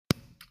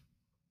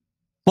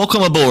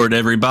Welcome aboard,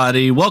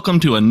 everybody. Welcome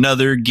to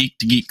another Geek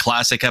to Geek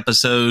Classic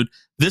episode.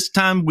 This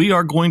time we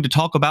are going to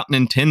talk about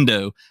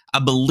Nintendo. I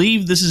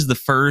believe this is the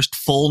first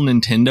full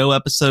Nintendo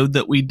episode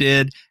that we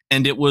did,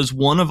 and it was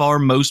one of our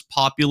most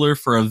popular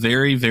for a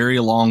very, very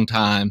long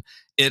time.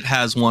 It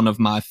has one of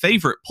my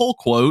favorite pull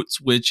quotes,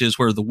 which is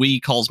where the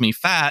Wii calls me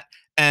fat,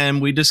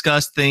 and we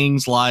discuss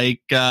things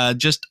like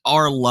just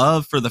our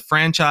love for the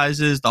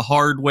franchises, the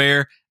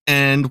hardware,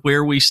 and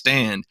where we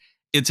stand.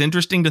 It's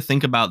interesting to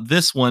think about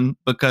this one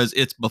because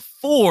it's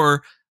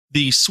before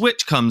the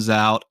Switch comes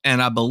out,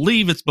 and I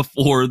believe it's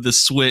before the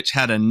Switch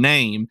had a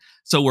name.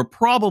 So we're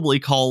probably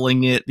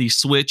calling it the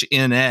Switch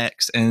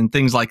NX and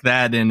things like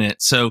that in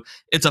it. So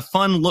it's a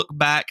fun look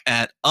back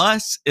at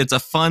us. It's a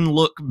fun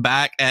look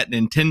back at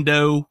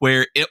Nintendo,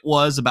 where it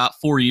was about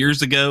 4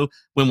 years ago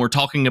when we're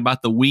talking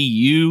about the Wii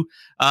U.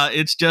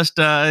 It's just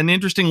an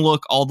interesting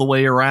look all the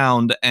way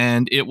around.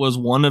 And it was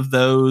one of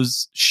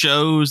those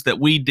shows that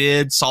we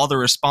did, saw the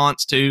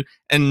response to,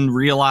 and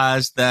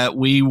realized that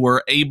we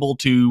were able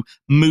to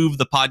move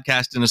the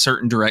podcast in a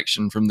certain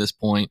direction from this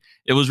point.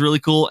 It was really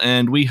cool,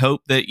 and we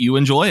hope that you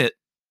enjoy it.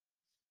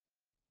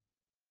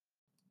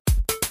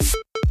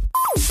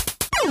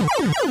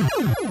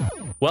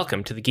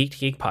 Welcome to the Geek to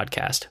Geek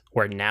podcast,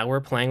 where now we're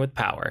playing with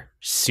power,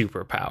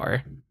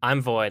 superpower.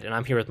 I'm Void, and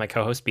I'm here with my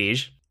co-host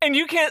Beej. And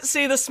you can't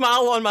see the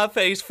smile on my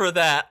face for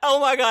that. Oh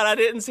my god, I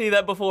didn't see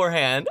that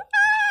beforehand.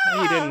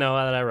 You didn't know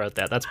that I wrote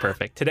that. That's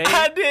perfect. Today,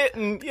 I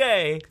didn't.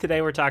 Yay.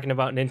 Today we're talking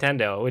about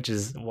Nintendo, which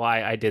is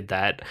why I did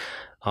that.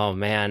 Oh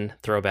man,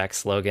 throwback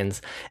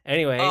slogans.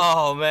 Anyway.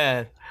 Oh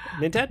man.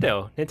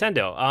 Nintendo.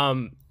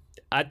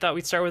 I thought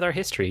we'd start with our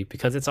history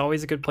because it's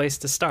always a good place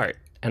to start.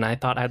 And I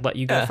thought I'd let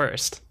you go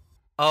first.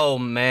 Oh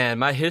man,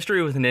 my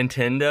history with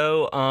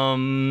Nintendo,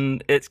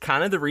 it's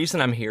kind of the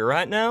reason I'm here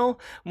right now,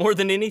 more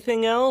than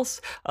anything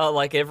else.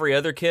 Like every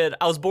other kid,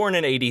 I was born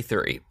in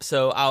 '83,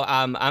 so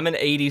I'm an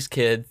 '80s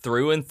kid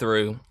through and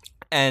through.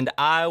 And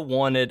I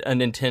wanted a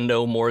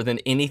Nintendo more than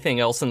anything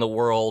else in the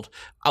world.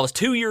 I was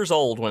 2 years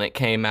old when it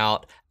came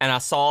out, and I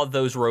saw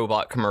those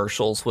robot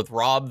commercials with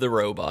Rob the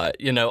Robot,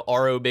 you know,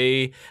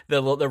 R.O.B.,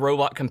 the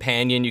robot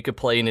companion you could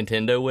play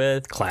Nintendo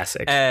with.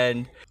 Classic.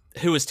 And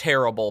who is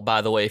terrible,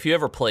 by the way. If you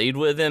ever played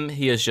with him,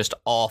 he is just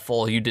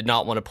awful. You did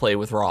not want to play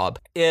with Rob.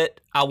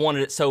 I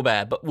wanted it so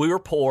bad, but we were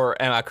poor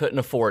and I couldn't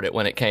afford it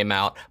when it came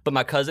out. But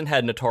my cousin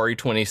had an Atari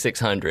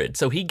 2600,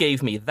 so he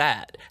gave me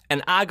that.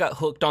 And I got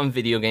hooked on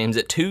video games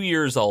at 2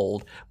 years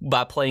old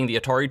by playing the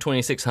Atari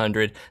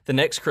 2600. The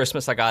next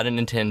Christmas, I got a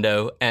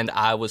Nintendo, and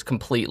I was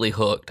completely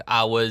hooked.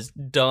 I was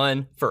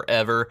done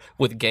forever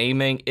with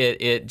gaming.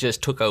 It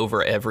just took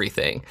over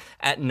everything.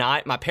 At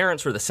night, my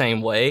parents were the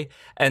same way.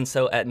 And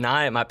so at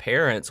night, my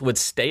parents would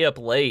stay up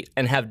late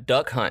and have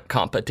duck hunt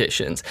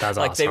competitions. That's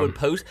like awesome.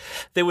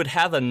 They would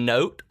have a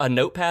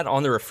notepad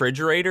on the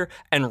refrigerator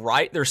and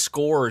write their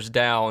scores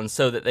down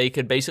so that they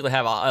could basically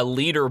have a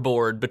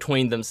leaderboard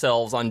between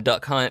themselves on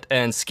duck hunt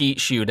and skeet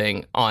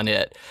shooting on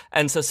it.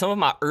 And so some of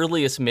my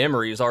earliest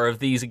memories are of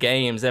these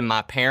games and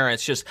my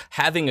parents just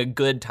having a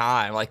good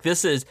time. Like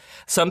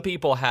some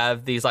people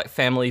have these like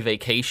family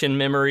vacation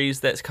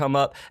memories that's come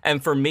up.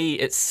 And for me,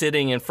 it's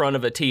sitting in front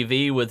of a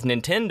TV with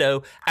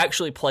Nintendo,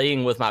 actually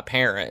playing with my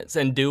parents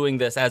and doing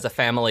this as a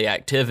family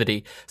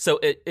activity. So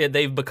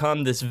they've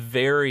become this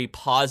very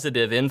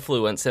positive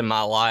influence in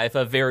my life,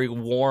 a very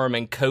warm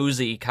and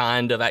cozy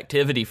kind of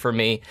activity for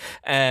me.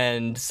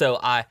 And so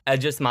I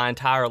just my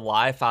entire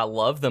life, I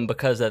love them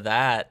because of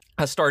that.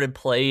 I started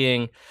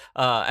playing,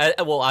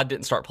 I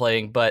didn't start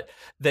playing, but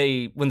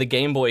when the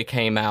Game Boy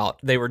came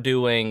out, they were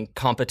doing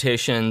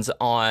competitions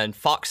on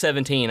Fox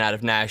 17 out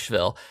of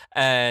Nashville,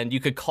 and you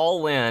could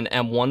call in,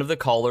 and one of the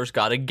callers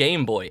got a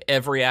Game Boy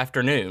every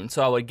afternoon.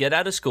 So I would get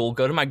out of school,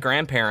 go to my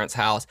grandparents'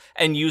 house,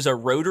 and use a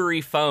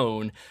rotary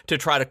phone to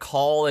try to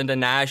call into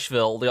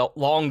Nashville,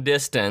 long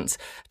distance,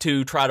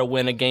 to try to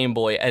win a Game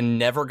Boy, and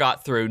never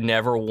got through,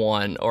 never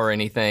won or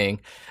anything.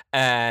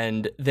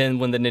 And then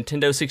when the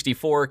Nintendo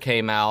 64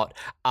 came out,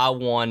 I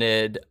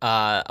wanted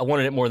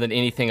it more than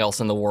anything else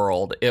in the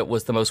world. It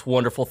was the most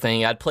wonderful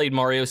thing. I'd played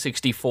Mario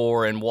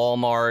 64 in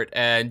Walmart,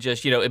 and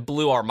just, it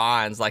blew our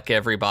minds like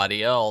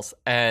everybody else.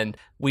 And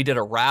we did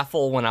a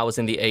raffle when I was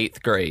in the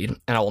 8th grade,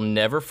 and I will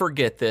never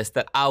forget this,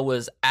 that I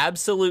was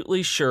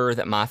absolutely sure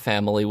that my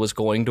family was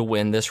going to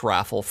win this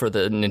raffle for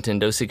the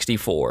Nintendo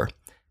 64.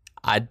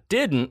 I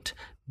didn't.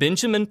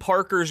 Benjamin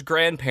Parker's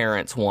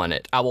grandparents won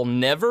it. I will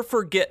never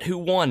forget who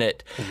won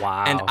it.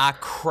 Wow. And I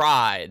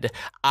cried.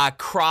 I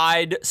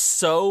cried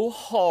so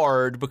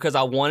hard because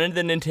I wanted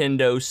the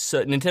Nintendo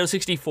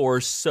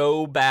 64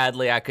 so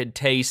badly I could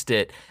taste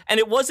it. And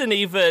it wasn't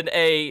even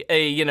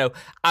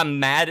I'm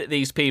mad at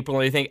these people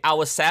or anything. I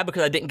was sad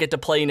because I didn't get to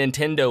play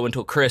Nintendo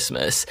until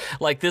Christmas.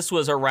 Like, this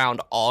was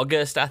around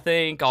August, I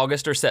think,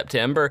 August or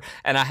September.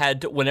 And I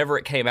had to, whenever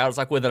it came out, it was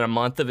like within a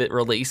month of it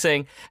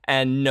releasing,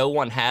 and no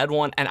one had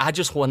one. And I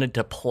just wanted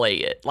to play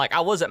it. Like, I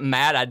wasn't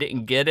mad I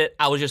didn't get it.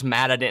 I was just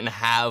mad I didn't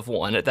have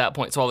one at that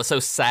point. So I was so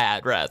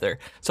sad, rather.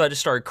 So I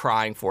just started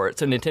crying for it.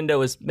 So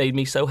Nintendo has made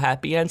me so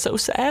happy and so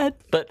sad.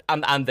 But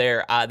I'm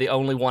there. The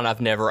only one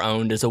I've never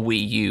owned is a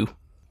Wii U.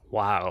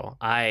 Wow.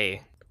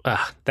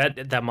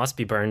 That must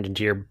be burned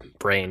into your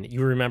brain.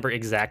 You remember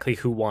exactly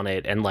who won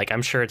it, and like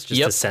I'm sure it's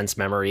just a sense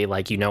memory,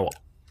 like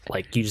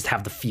like you just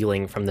have the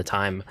feeling from the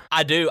time.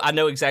 I do. I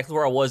know exactly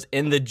where I was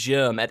in the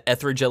gym at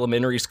Etheridge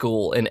Elementary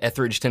School in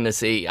Etheridge,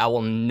 Tennessee. I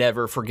will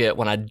never forget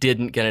when I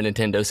didn't get a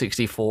Nintendo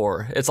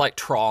 64. It's like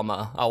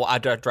trauma. I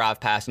drive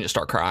past and just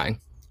start crying.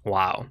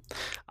 Wow.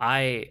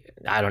 I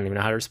don't even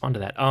know how to respond to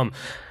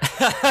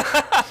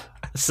that.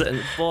 So,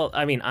 well,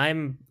 I mean,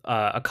 I'm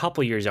a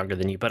couple years younger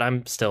than you, but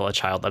I'm still a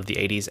child of the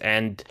 80s.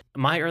 And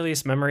my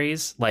earliest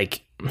memories,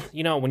 like,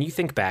 you know, when you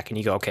think back and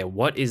you go, okay,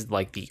 what is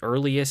like the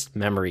earliest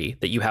memory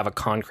that you have a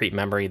concrete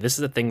memory? This is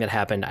the thing that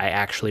happened. I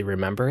actually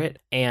remember it.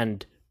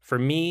 And for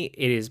me,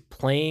 it is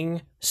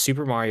playing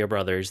Super Mario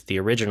Brothers, the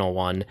original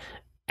one,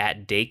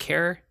 at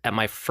daycare, at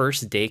my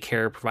first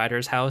daycare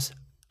provider's house.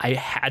 I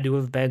had to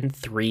have been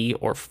 3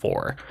 or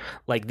 4.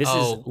 Like, this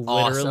is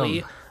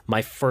literally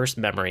my first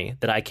memory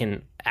that I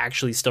can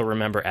actually still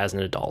remember as an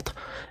adult.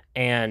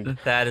 And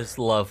that is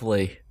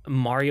lovely.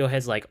 Mario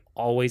has like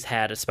always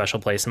had a special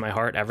place in my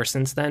heart ever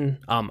since then.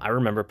 I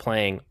remember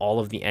playing all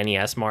of the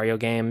NES Mario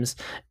games.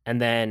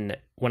 And then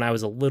when I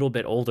was a little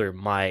bit older,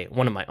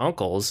 one of my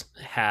uncles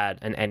had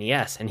an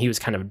NES and he was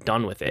kind of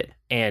done with it.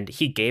 And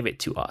he gave it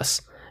to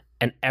us.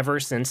 And ever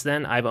since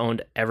then, I've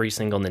owned every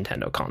single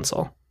Nintendo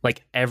console.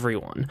 Like,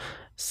 everyone.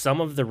 Some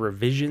of the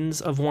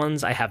revisions of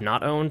ones I have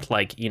not owned,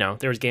 like, you know,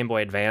 there was Game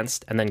Boy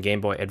Advanced, and then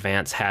Game Boy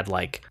Advance had,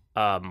 like,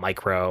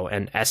 Micro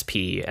and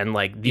SP and,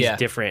 like, these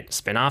different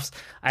spin-offs.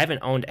 I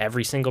haven't owned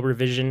every single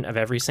revision of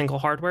every single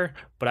hardware,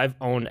 but I've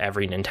owned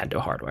every Nintendo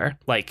hardware.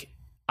 Like,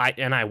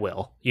 I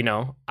will, you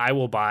know, I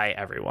will buy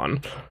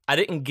everyone. I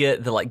didn't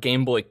get the like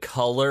Game Boy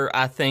Color,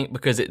 I think,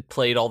 because it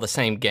played all the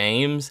same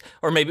games,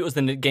 or maybe it was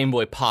the Game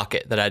Boy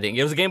Pocket that I didn't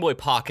get. It was a Game Boy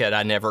Pocket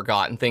I never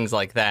got and things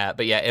like that.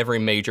 But yeah, every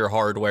major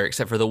hardware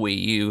except for the Wii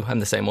U,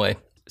 I'm the same way.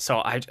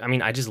 So I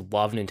mean, I just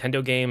love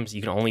Nintendo games.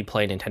 You can only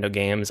play Nintendo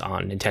games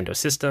on Nintendo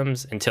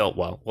systems until,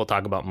 well, we'll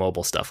talk about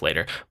mobile stuff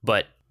later,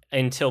 but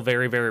until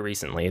very, very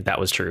recently, that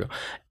was true.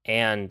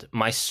 And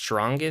my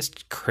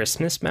strongest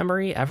Christmas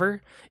memory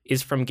ever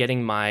is from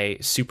getting my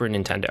Super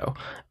Nintendo.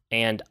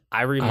 And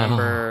I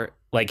remember,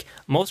 like,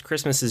 most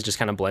Christmases just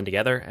kind of blend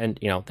together and,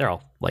 you know, they're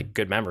all like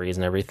good memories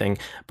and everything.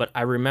 But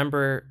I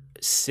remember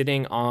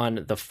sitting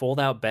on the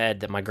fold-out bed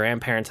that my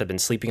grandparents had been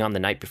sleeping on the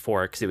night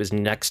before because it was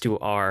next to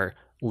our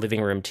living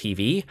room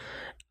TV.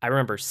 I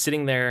remember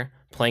sitting there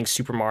playing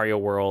Super Mario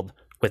World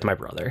with my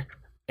brother.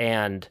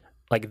 And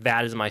like,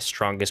 that is my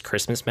strongest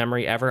Christmas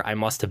memory ever. I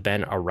must have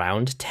been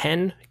around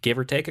 10, give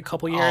or take a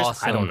couple years.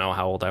 Awesome. I don't know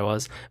how old I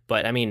was.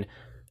 But I mean,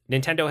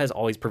 Nintendo has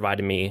always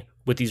provided me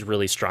with these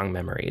really strong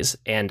memories.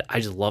 And I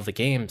just love the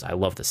games. I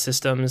love the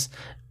systems.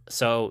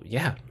 So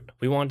yeah,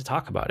 we wanted to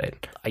talk about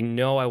it. I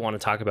know I want to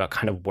talk about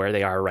kind of where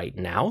they are right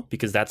now,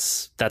 because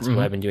that's what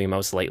I've been doing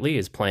most lately,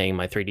 is playing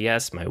my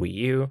 3DS, my Wii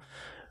U.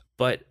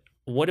 But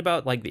what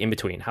about like the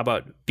in-between? How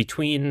about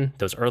between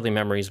those early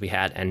memories we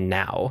had and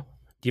now?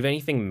 Do you have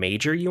anything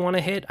major you want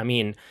to hit? I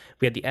mean,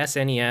 we had the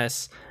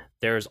SNES.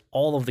 There's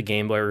all of the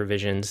Game Boy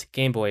revisions,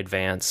 Game Boy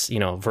Advance, you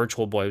know,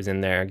 Virtual Boy was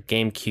in there,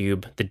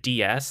 GameCube, the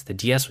DS. The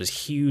DS was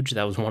huge.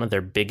 That was one of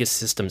their biggest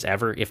systems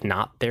ever, if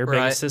not their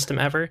biggest system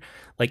ever.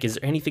 Like, is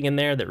there anything in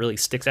there that really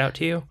sticks out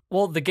to you?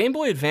 Well, the Game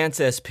Boy Advance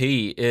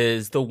SP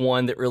is the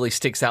one that really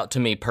sticks out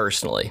to me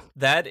personally.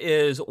 That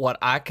is what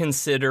I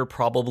consider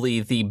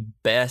probably the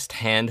best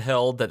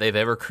handheld that they've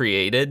ever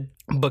created,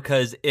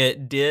 because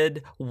it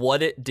did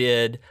what it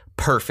did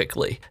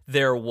perfectly.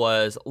 There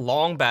was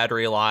long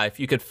battery life.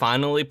 You could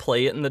finally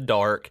play it in the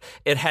dark.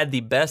 It had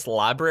the best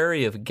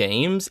library of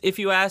games, if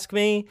you ask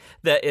me,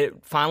 that it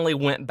finally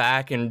went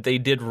back and they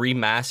did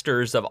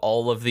remasters of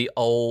all the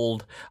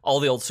old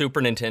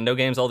Super Nintendo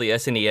games, all the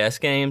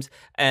SNES games,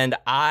 and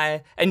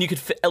you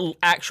could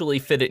actually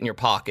fit it in your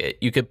pocket.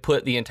 You could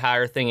put the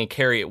entire thing and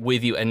carry it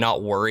with you and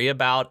not worry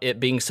about it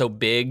being so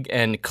big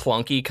and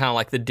clunky, kind of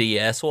like the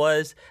DS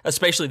was,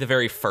 especially the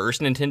very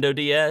first Nintendo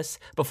DS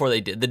befi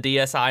they did the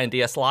DSi and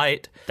DS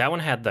Lite. That one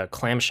had the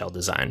clamshell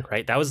design,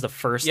 right? That was the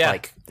first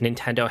like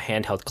Nintendo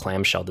handheld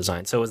clamshell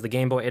design. So it was the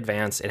Game Boy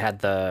Advance. It had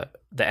the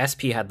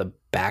SP had the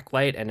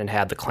backlight and it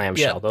had the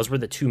clamshell. Those were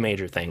the two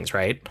major things,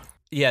 right?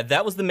 Yeah,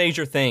 that was the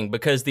major thing,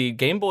 because the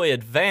Game Boy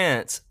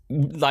Advance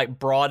like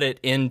brought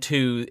it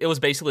into, it was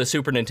basically a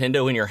Super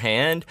Nintendo in your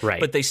hand, right?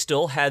 But they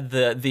still had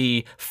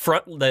the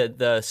front,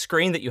 the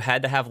screen that you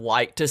had to have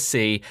light to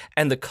see,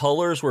 and the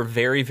colors were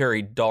very,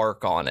 very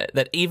dark on it,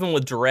 that even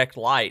with direct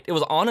light, it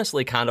was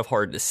honestly kind of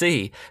hard to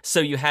see.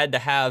 So you had to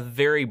have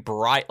very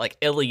bright, like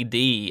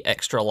LED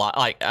extra light,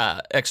 like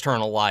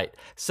external light.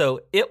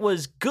 So it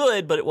was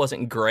good, but it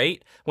wasn't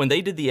great. When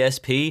they did the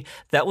SP,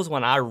 that was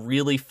when I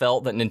really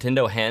felt that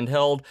Nintendo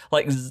handheld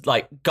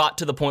like got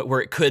to the point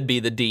where it could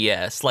be the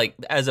DS. like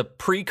as a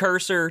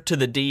precursor to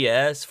the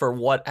DS for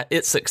what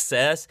its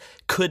success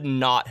could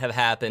not have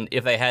happened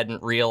if they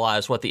hadn't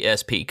realized what the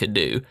SP could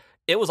do.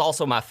 It was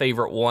also my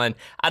favorite one.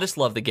 I just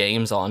love the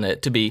games on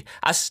it.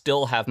 I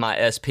still have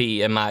my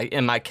SP in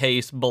my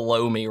case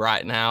below me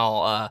right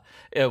now,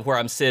 where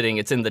I'm sitting.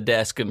 It's in the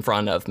desk in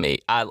front of me.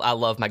 I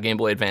love my Game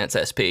Boy Advance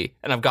SP,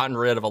 and I've gotten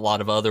rid of a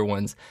lot of other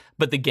ones.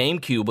 But the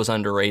GameCube was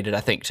underrated,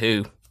 I think,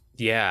 too.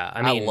 Yeah,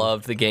 I mean, I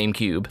loved the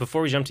GameCube.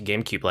 Before we jump to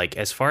GameCube, like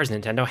as far as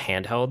Nintendo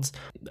handhelds,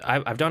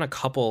 I've done a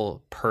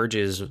couple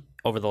purges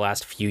over the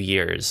last few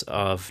years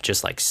of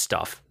just like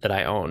stuff that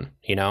I own,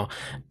 you know?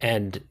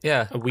 And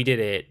yeah, we did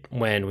it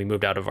when we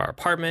moved out of our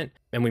apartment,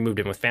 and we moved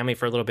in with family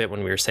for a little bit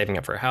when we were saving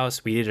up for a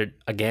house. We did it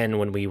again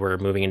when we were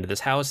moving into this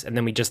house, and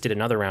then we just did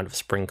another round of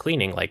spring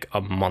cleaning like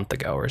a month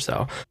ago or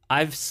so.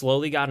 I've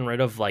slowly gotten rid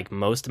of like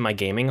most of my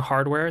gaming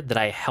hardware that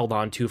I held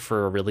on to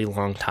for a really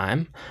long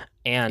time.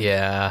 And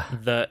yeah,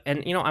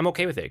 you know, I'm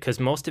okay with it because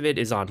most of it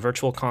is on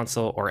Virtual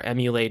Console or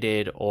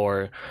emulated,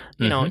 or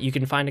you know, you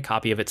can find a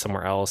copy of it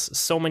somewhere else.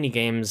 So many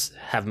games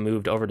have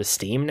moved over to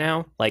Steam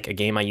now. Like a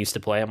game I used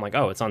to play, I'm like,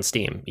 oh, it's on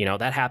Steam. You know,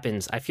 that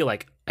happens. I feel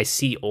like I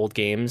see old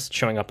games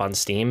showing up on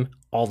Steam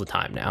all the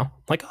time now.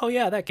 Like, oh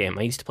yeah, that game.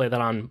 I used to play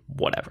that on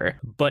whatever.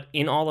 But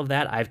in all of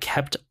that, I've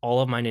kept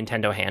all of my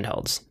Nintendo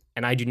handhelds,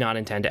 and I do not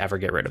intend to ever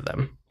get rid of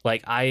them.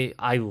 Like I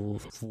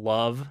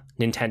love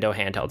Nintendo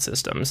handheld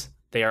systems.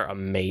 They are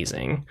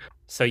amazing.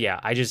 So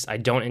yeah, I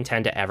don't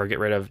intend to ever get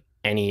rid of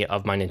any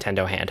of my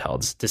Nintendo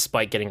handhelds,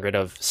 despite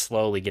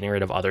slowly getting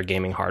rid of other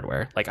gaming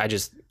hardware. Like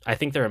I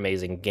think they're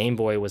amazing. Game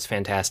Boy was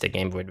fantastic.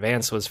 Game Boy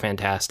Advance was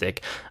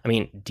fantastic. I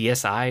mean,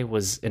 DSi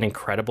was an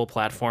incredible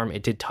platform.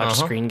 It did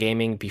touchscreen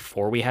gaming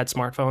before we had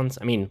smartphones.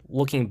 I mean,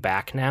 looking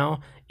back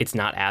now, it's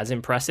not as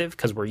impressive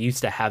because we're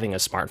used to having a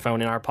smartphone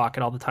in our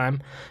pocket all the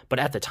time. But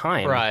at the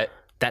time, right,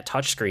 that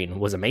touchscreen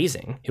was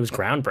amazing. It was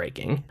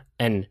groundbreaking.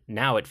 And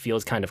now it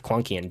feels kind of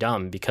clunky and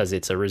dumb because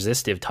it's a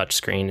resistive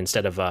touchscreen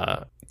instead of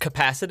a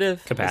capacitive.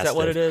 Is that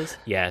what it is?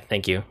 Yeah,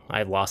 thank you.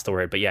 I lost the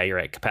word, but yeah, you're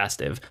right,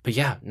 capacitive. But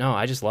yeah, no,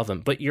 I just love them.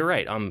 But you're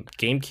right.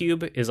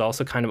 GameCube is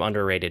also kind of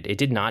underrated. It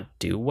did not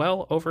do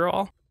well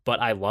overall,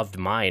 but I loved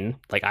mine.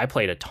 Like I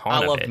played a ton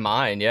of it. I loved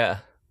mine, yeah.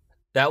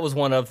 That was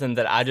one of them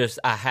that I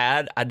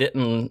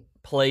didn't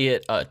play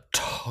it a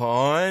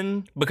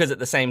ton because at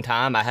the same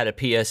time I had a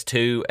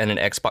PS2 and an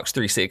Xbox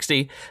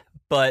 360.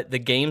 But the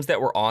games that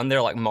were on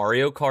there, like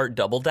Mario Kart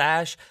Double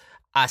Dash,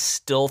 I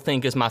still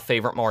think is my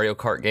favorite Mario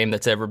Kart game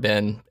that's ever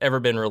been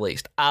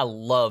released. I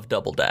love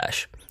Double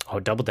Dash. Oh,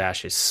 Double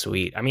Dash is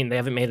sweet. I mean, they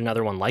haven't made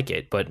another one like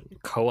it, but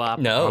co-op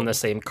on the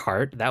same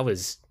cart, that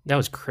was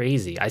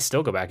crazy. I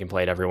still go back and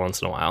play it every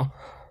once in a while.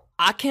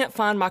 I can't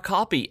find my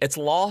copy. It's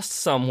lost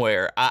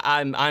somewhere.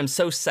 I'm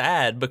so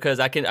sad because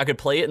I could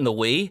play it in the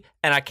Wii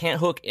and I can't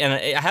hook. And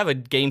I have a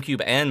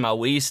GameCube and my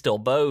Wii still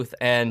both,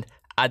 and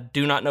I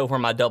do not know where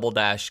my Double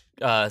Dash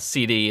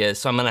CD is,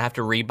 so I'm going to have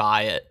to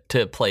rebuy it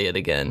to play it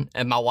again.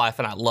 And my wife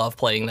and I love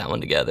playing that one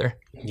together.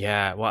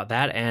 Yeah, well,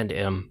 that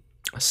and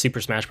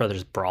Super Smash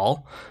Bros.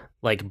 Brawl.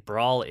 Like,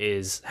 Brawl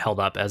is held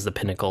up as the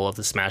pinnacle of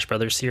the Smash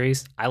Bros.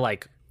 Series. I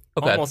like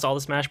almost all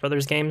the Smash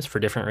Bros. Games for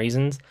different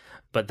reasons,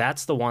 but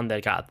that's the one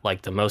that got,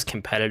 like, the most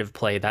competitive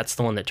play. That's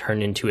the one that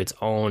turned into its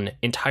own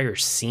entire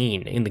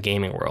scene in the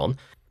gaming world.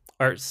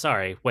 Or,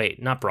 sorry,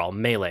 wait, not Brawl,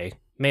 Melee.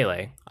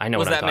 I know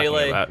what I'm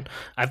talking about.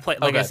 I've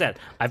played, like I said,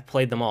 I've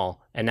played them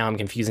all, and now I'm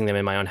confusing them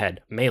in my own head.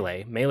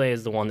 Melee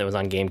is the one that was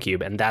on GameCube,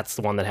 and that's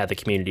the one that had the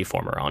community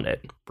former on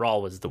it.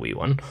 Brawl was the Wii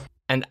one.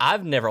 And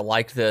I've never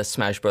liked the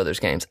Smash Brothers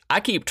games. I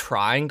keep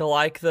trying to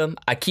like them.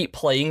 I keep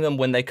playing them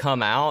when they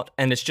come out,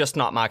 and it's just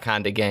not my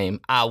kind of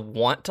game. I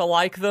want to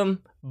like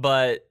them,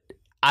 but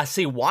I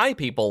see why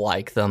people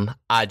like them.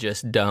 I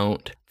just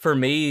don't. For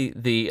me,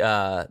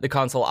 the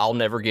console I'll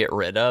never get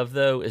rid of,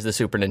 though, is the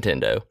Super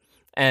Nintendo.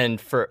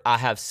 And I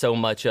have so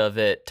much of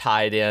it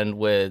tied in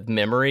with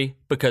memory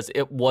because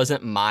it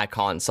wasn't my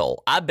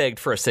console. I begged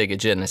for a Sega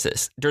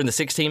Genesis. During the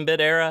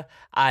 16-bit era,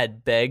 I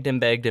had begged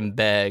and begged and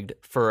begged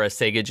for a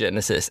Sega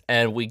Genesis,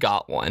 and we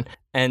got one.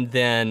 And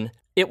then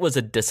it was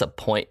a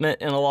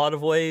disappointment in a lot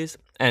of ways.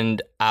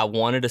 And I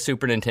wanted a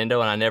Super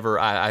Nintendo,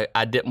 and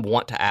I didn't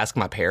want to ask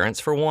my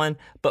parents for one.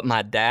 But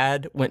my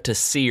dad went to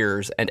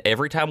Sears, and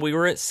every time we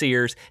were at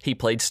Sears, he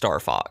played Star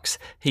Fox.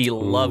 He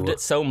loved it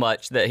so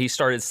much that he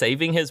started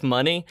saving his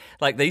money.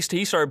 Like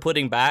he started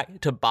putting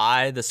back to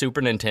buy the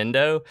Super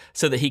Nintendo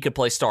so that he could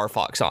play Star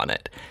Fox on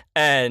it.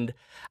 And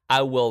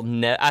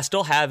I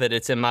still have it.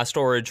 It's in my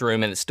storage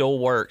room and it still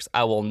works.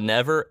 I will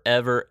never,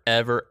 ever,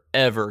 ever,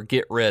 ever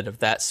get rid of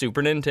that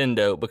Super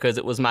Nintendo because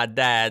it was my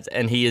dad's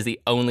and he is the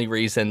only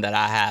reason that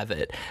I have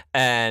it.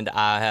 And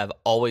I have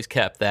always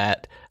kept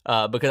that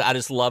because I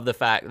just love the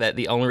fact that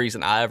the only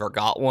reason I ever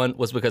got one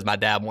was because my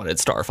dad wanted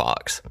Star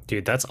Fox.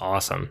 Dude, that's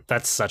awesome.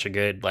 That's such a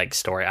good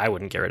story. I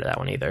wouldn't get rid of that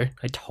one either.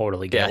 I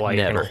totally get why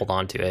you're going to hold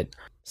on to it.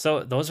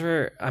 So those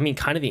were, I mean,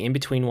 kind of the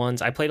in-between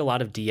ones. I played a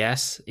lot of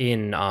DS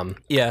in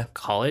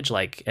college,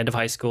 like end of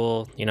high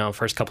school,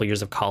 first couple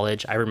years of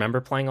college. I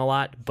remember playing a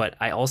lot, but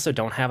I also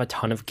don't have a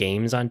ton of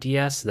games on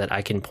DS that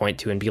I can point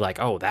to and be like,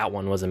 oh, that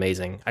one was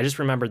amazing. I just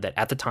remembered that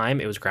at the time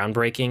it was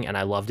groundbreaking and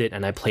I loved it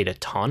and I played a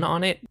ton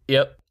on it.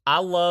 Yep. I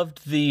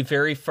loved the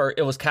very first,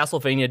 it was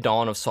Castlevania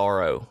Dawn of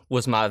Sorrow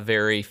was my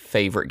very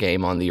favorite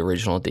game on the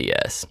original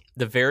DS.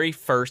 The very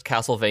first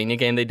Castlevania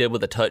game they did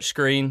with a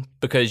touchscreen,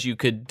 because you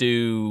could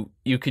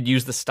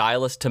use the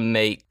stylus to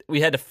make,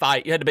 you had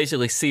to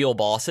basically seal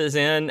bosses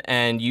in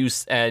and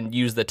use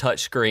the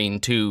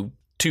touchscreen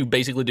to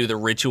basically do the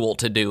ritual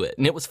to do it.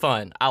 And it was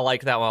fun. I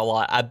liked that one a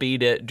lot. I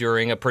beat it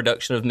during a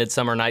production of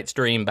Midsummer Night's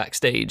Dream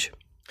backstage.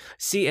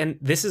 See, and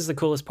this is the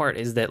coolest part,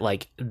 is that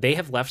like they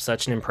have left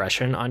such an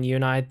impression on you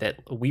and I that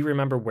we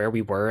remember where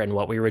we were and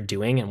what we were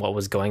doing and what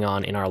was going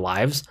on in our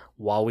lives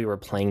while we were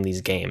playing these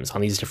games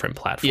on these different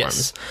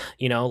platforms.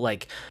 Yes.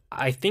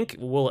 I think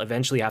we'll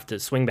eventually have to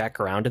swing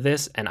back around to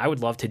this, and I would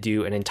love to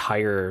do an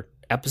entire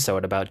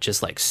episode about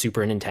just like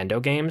Super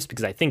Nintendo games,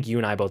 because I think you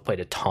and I both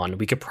played a ton.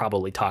 We could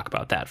probably talk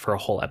about that for a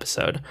whole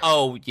episode.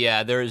 Oh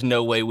yeah, there is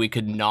no way we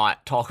could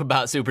not talk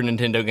about Super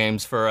Nintendo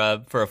games for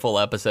a full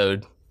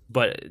episode.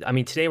 But, I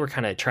mean, today we're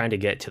kind of trying to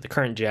get to the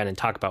current gen and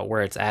talk about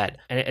where it's at.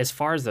 And as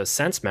far as those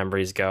sense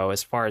memories go,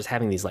 as far as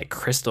having these, like,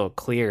 crystal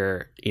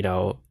clear,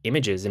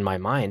 images in my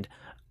mind,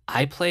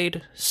 I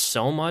played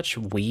so much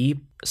Wii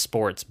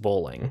Sports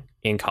bowling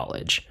in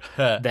college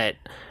that,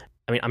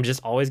 I mean, I'm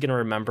just always going to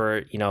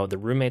remember, the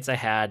roommates I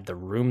had, the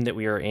room that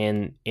we were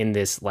in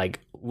this,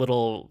 like,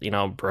 little,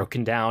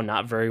 broken down,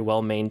 not very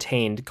well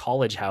maintained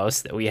college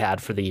house that we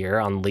had for the year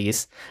on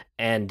lease.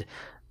 And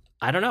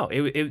I don't know.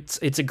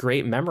 It's a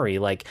great memory.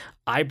 Like,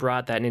 I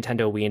brought that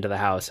Nintendo Wii into the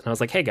house and I was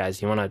like, hey guys,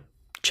 you want to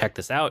check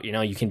this out?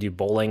 You can do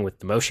bowling with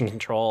the motion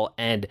control.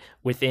 And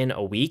within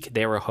a week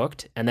they were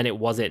hooked. And then it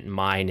wasn't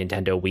my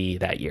Nintendo Wii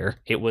that year.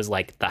 It was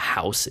like the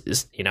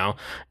house's,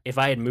 if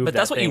I had moved. But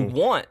that's what you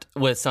want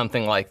with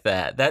something like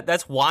that.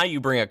 That's why you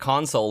bring a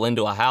console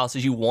into a house,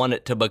 is you want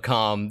it to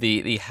become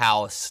the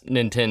house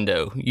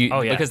Nintendo.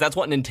 Because that's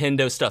what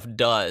Nintendo stuff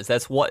does.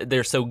 That's what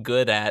they're so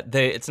good at.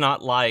 It's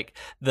not like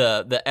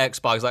the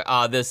Xbox,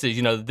 like, this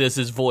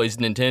is Void's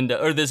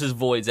Nintendo, or this is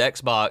Void's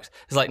Xbox.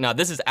 It's like, no,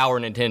 this is our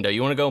Nintendo.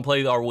 You want to go and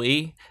play our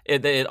Wii?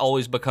 It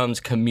always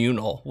becomes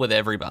communal with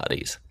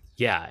everybody's.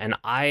 Yeah, and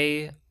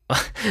I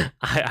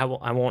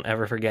won't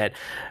ever forget,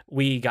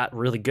 we got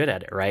really good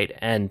at it, right?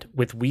 And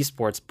with Wii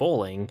Sports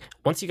Bowling,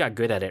 once you got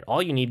good at it,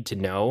 all you needed to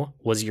know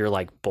was your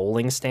like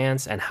bowling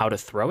stance and how to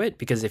throw it,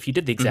 because if you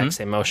did the exact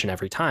same motion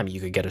every time,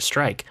 you could get a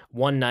strike.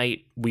 One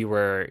night we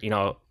were,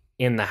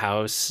 in the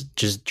house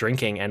just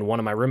drinking, and one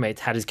of my roommates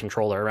had his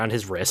controller around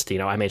his wrist.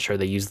 I made sure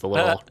they used the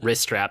little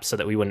wrist strap so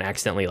that we wouldn't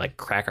accidentally like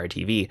crack our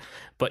TV.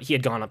 But he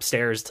had gone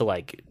upstairs to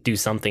like do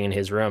something in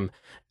his room,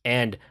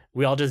 and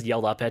we all just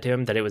yelled up at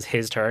him that it was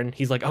his turn.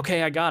 He's like,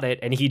 okay, I got it.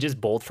 And he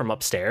just bowled from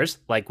upstairs,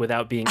 like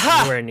without being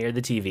anywhere near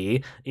the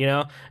TV,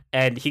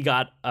 and he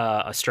got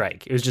a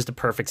strike. It was just a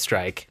perfect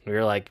strike. We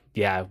were like,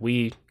 yeah,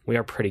 we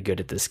are pretty good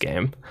at this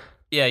game.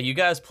 Yeah, you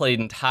guys played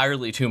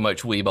entirely too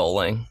much Wii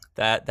bowling.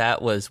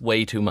 That was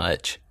way too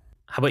much.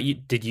 How about you?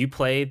 Did you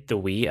play the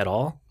Wii at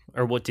all?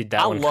 Or what did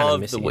that one kind of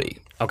miss you? I loved the Wii.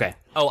 Okay.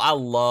 Oh, I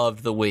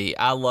loved the Wii.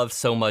 I loved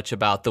so much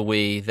about the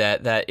Wii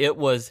that it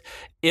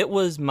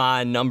was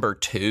my number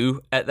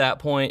 2 at that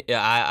point.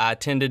 I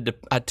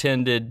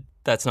tended,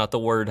 that's not the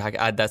word.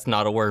 That's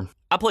not a word.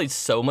 I played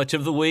so much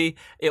of the Wii.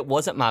 It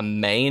wasn't my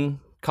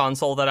main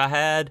console that I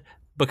had,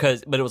 but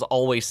it was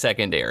always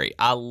secondary.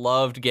 I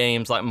loved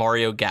games like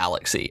Mario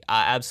Galaxy.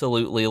 I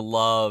absolutely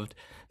loved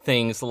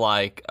things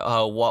like,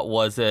 what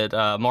was it?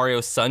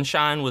 Mario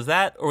Sunshine, was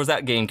that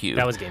GameCube?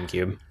 That was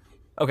GameCube.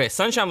 Okay,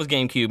 Sunshine was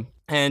GameCube.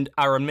 And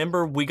I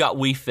remember we got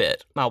Wii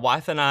Fit. My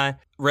wife and I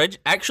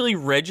actually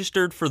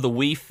registered for the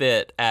Wii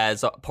Fit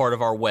as a part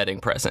of our wedding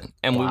present.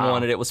 And we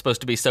wanted it was supposed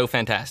to be so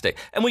fantastic.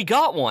 And we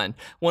got one.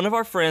 One of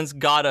our friends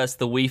got us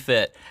the Wii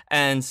Fit.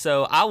 And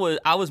so I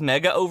was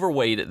mega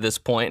overweight at this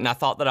point, and I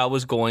thought that I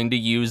was going to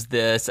use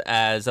this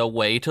as a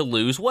way to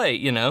lose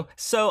weight,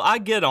 So I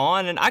get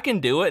on, and I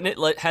can do it, and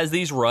it has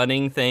these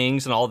running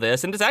things and all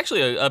this. And it's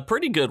actually a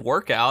pretty good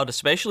workout,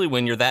 especially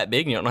when you're that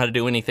big and you don't know how to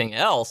do anything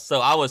else. So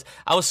I was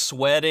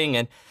sweating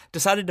and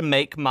decided to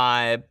make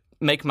my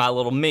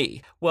little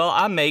me. Well,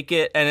 I make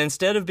it, and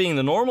instead of being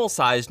the normal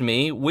sized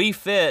me, Wii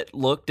Fit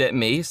looked at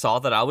me, saw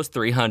that I was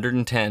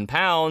 310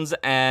 pounds,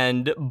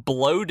 and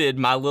bloated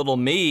my little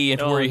me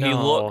into where he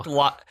looked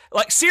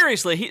like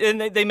seriously.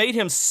 They made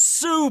him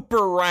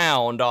super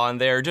round on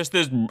there, just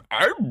this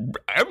I'm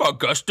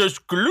Augustus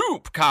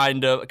Gloop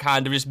kind of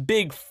just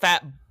big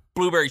fat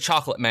blueberry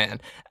chocolate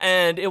man,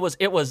 and it was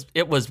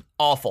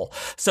awful.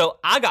 So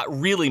I got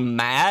really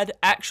mad,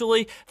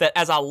 actually, that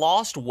as I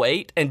lost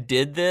weight and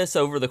did this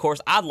over the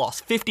course, I'd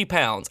lost 50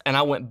 pounds, and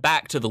I went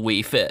back to the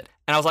Wii Fit,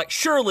 and I was like,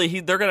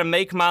 surely they're gonna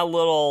make my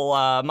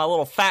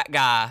little fat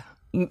guy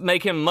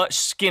make him much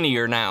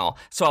skinnier now.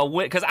 So I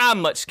went, because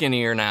I'm much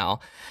skinnier now.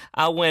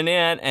 I went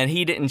in and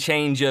he didn't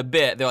change a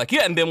bit. They're like, you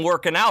haven't been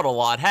working out a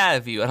lot,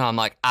 have you? And I'm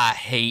like, I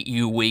hate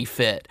you, Wii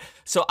Fit.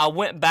 So I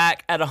went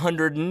back at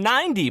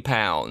 190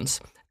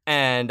 pounds.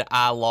 And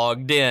I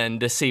logged in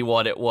to see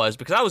what it was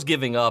because I was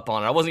giving up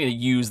on it. I wasn't going to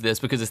use this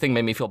because this thing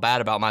made me feel bad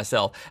about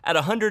myself. At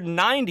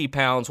 190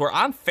 pounds, where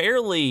I'm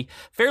fairly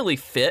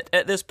fit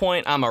at this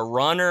point, I'm a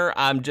runner.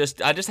 I just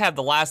have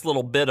the last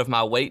little bit of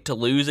my weight to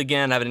lose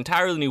again. I have an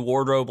entirely new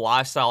wardrobe,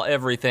 lifestyle,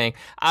 everything.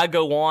 I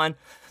go on.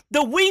 The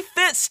Wii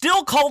Fit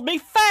still called me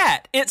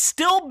fat. It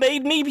still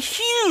made me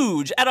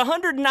huge at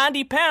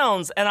 190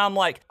 pounds. And I'm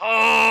like,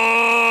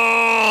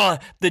 oh,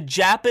 the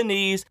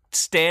Japanese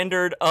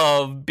standard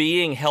of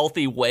being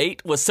healthy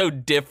weight was so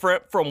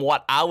different from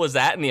what I was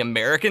at in the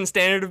American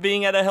standard of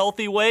being at a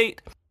healthy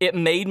weight. It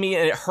made me,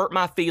 and it hurt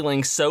my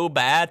feelings so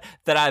bad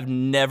that I've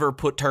never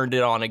turned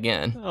it on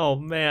again. Oh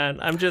man,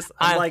 I'm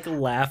like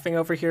laughing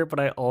over here, but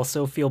I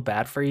also feel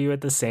bad for you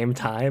at the same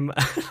time.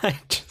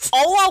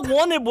 All I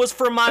wanted was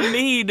for my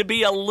me to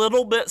be a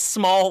little bit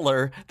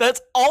smaller.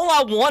 That's all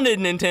I wanted,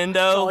 Nintendo.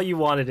 That's all you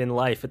wanted in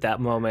life at that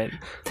moment.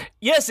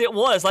 Yes, it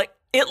was. Like,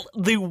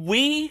 the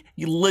Wii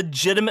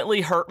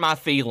legitimately hurt my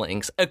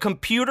feelings. A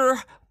computer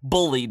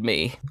bullied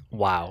me.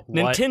 Wow.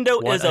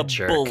 Nintendo what is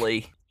a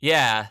bully.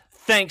 Yeah.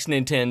 Thanks,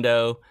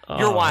 Nintendo.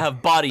 You're why I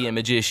have body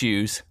image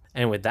issues.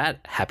 And with that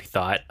happy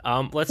thought,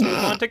 let's move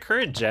on to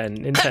current gen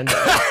Nintendo.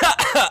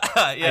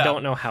 Yeah. I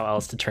don't know how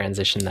else to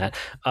transition that.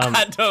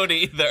 I don't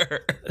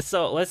either.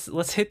 So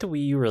let's hit the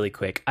Wii U really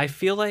quick. I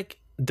feel like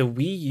the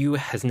Wii U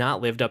has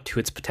not lived up to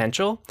its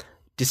potential.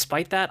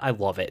 Despite that, I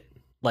love it.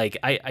 Like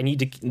I need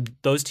to.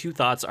 Those two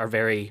thoughts are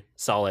very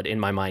solid in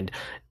my mind.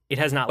 It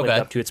has not lived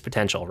up to its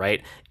potential,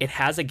 right? It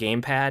has a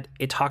gamepad.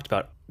 It talked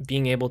about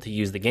being able to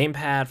use the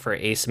gamepad for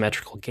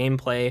asymmetrical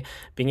gameplay,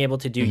 being able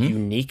to do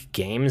unique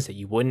games that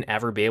you wouldn't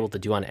ever be able to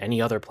do on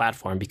any other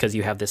platform because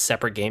you have this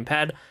separate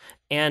gamepad,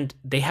 and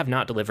they have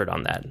not delivered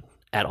on that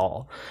at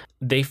all.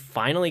 They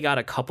finally got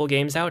a couple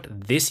games out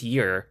this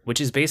year,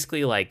 which is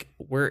basically like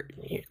the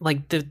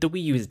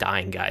Wii U is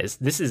dying, guys.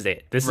 This is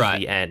it. This is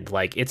the end.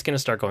 Like, it's going to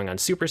start going on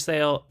super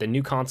sale. The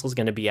new console is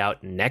going to be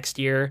out next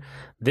year.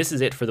 This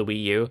is it for the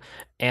Wii U.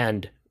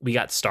 And we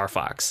got Star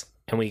Fox.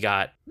 And we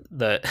got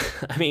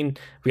we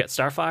got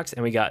Star Fox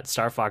and we got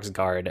Star Fox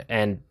Guard,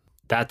 and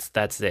that's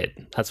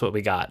it. That's what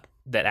we got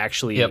that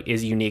actually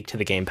is unique to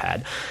the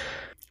gamepad.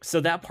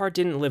 So that part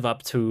didn't live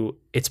up to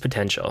its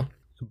potential,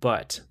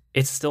 but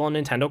it's still a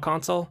Nintendo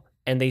console,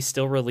 and they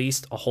still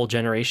released a whole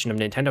generation of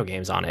Nintendo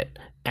games on it.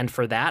 And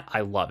for that,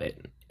 I love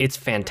it. It's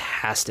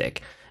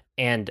fantastic.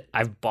 And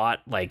I've bought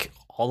like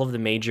all of the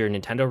major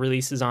Nintendo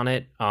releases on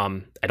it.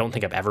 I don't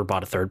think I've ever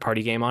bought a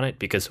third-party game on it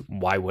because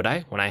why would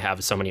I when I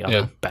have so many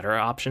other better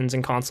options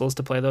and consoles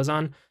to play those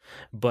on?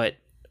 But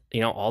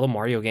all the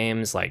Mario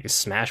games like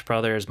Smash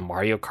Brothers,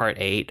 Mario Kart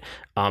 8,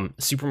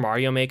 Super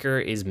Mario Maker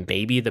is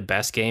maybe the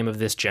best game of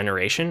this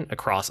generation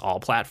across all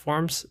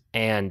platforms.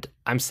 And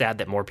I'm sad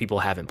that more people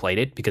haven't played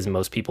it because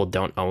most people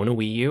don't own a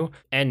Wii U.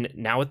 And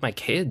now with my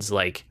kids,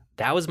 like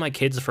that was my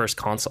kids' first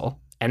console.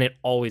 And it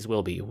always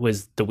will be,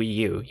 was the Wii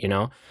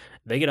U,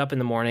 They get up in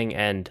the morning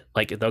and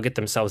like they'll get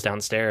themselves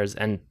downstairs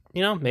and,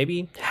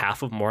 maybe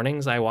half of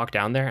mornings I walk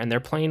down there and they're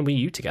playing Wii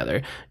U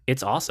together.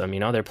 It's awesome.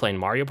 They're playing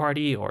Mario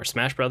Party or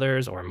Smash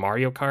Brothers or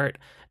Mario Kart.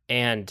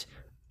 And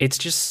it's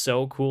just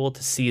so cool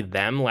to see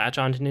them latch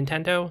onto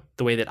Nintendo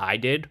the way that I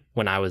did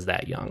when I was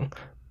that young.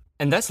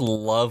 And that's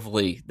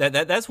lovely.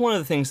 That's one of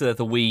the things that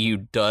the Wii U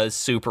does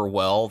super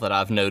well that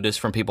I've noticed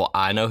from people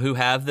I know who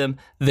have them.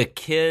 The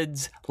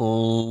kids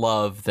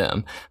love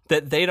them.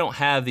 That they don't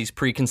have these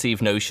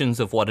preconceived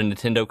notions of what a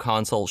Nintendo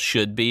console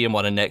should be and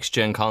what a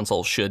next-gen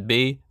console should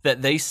be.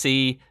 That they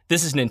see,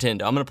 this is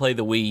Nintendo, I'm going to play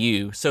the Wii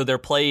U. So they're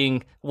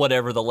playing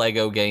whatever the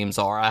Lego games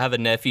are. I have a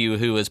nephew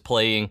who is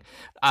playing,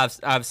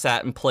 I've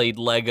sat and played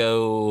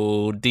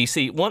Lego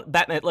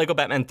Lego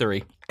Batman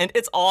 3. And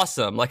it's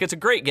awesome. Like, it's a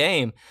great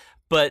game.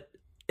 But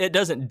it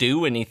doesn't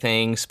do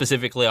anything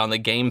specifically on the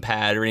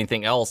gamepad or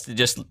anything else.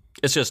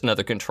 It's just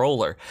another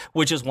controller,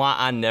 which is why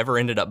I never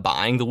ended up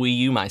buying the Wii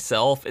U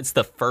myself. It's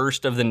the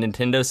first of the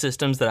Nintendo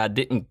systems that I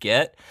didn't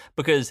get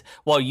because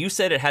while you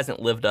said it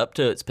hasn't lived up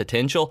to its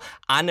potential,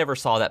 I never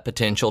saw that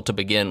potential to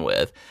begin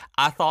with.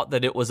 I thought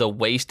that it was a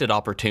wasted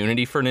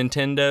opportunity for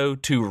Nintendo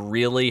to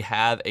really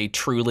have a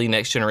truly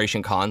next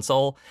generation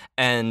console,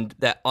 and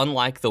that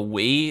unlike the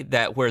Wii,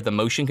 that where the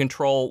motion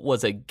control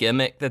was a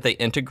gimmick that they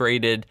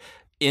integrated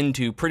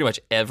into pretty much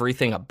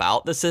everything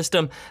about the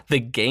system,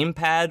 the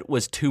gamepad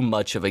was too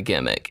much of a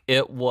gimmick.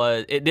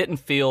 It didn't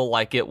feel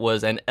like it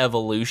was an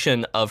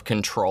evolution of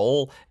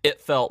control. It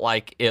felt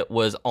like it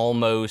was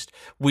almost,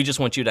 we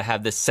just want you to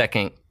have this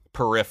second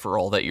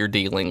peripheral that you're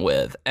dealing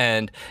with.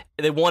 And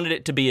they wanted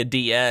it to be a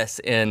DS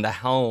in the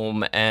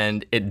home,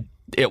 and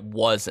it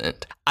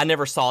wasn't. I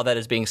never saw that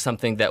as being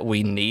something that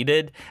we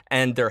needed,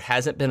 and there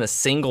hasn't been a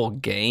single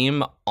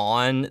game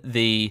on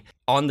the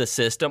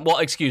system. Well,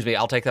 excuse me,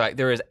 I'll take that back.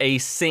 There is a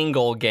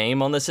single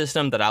game on the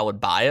system that I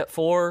would buy it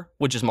for,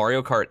 which is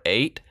Mario Kart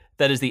 8.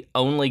 that is the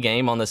only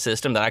game on the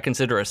system that I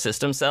consider a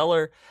system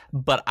seller,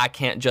 but I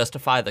can't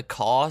justify the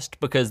cost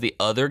because the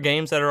other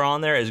games that are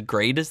on there, as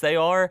great as they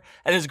are,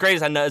 and as great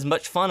as I know, as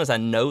much fun as I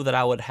know that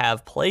I would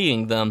have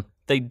playing them,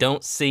 they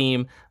don't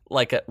seem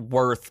like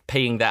worth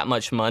paying that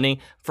much money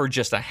for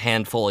just a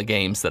handful of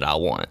games that I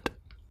want.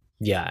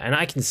 Yeah, and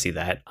I can see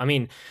that. I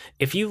mean,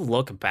 if you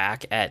look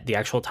back at the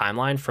actual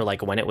timeline for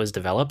like when it was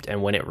developed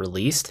and when it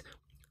released,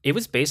 it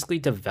was basically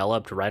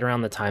developed right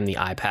around the time the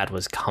iPad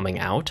was coming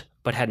out,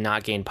 but had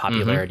not gained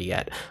popularity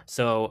yet.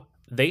 So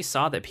they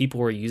saw that people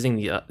were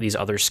using these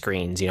other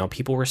screens. You know,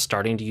 people were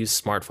starting to use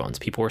smartphones.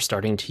 People were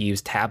starting to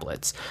use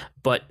tablets,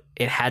 but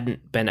it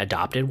hadn't been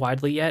adopted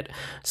widely yet.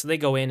 So they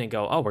go in and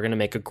go, oh, we're going to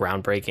make a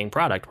groundbreaking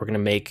product. We're going to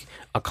make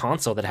a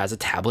console that has a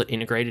tablet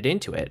integrated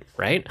into it,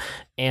 right?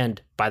 And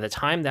by the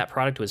time that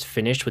product was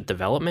finished with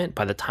development,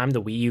 by the time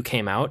the Wii U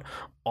came out,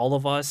 all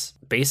of us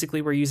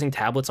basically were using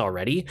tablets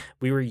already.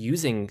 We were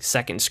using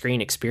second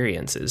screen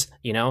experiences,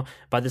 you know?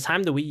 By the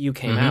time the Wii U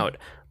came out,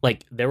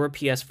 like there were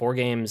PS4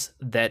 games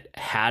that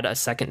had a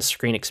second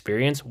screen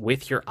experience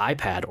with your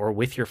iPad or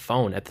with your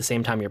phone at the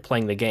same time you're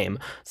playing the game.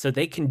 So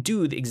they can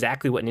do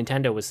exactly what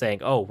Nintendo was saying.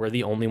 Oh, we're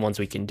the only ones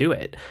we can do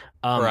it.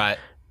 Right.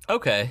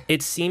 Okay.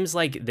 It seems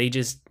like they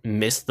just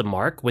missed the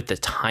mark with the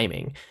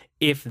timing.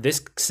 If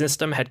this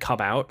system had come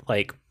out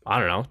like, I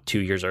don't know, 2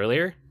 years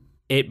earlier,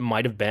 it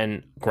might have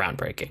been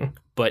groundbreaking,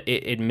 but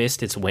it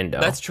missed its window.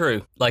 That's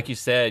true. Like you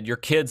said, your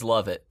kids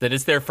love it. That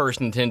it's their first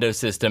Nintendo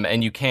system,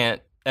 and you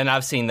can't. And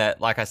I've seen that.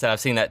 Like I said, I've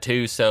seen that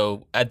too.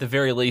 So at the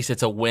very least,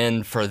 it's a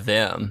win for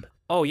them.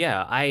 Oh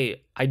yeah, I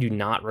do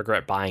not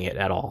regret buying it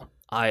at all.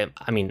 I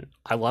mean,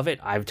 I love it.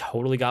 I've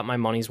totally got my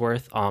money's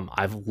worth.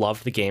 I've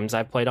loved the games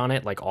I've played on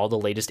it, like all the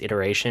latest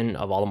iteration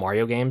of all the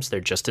Mario games. They're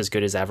just as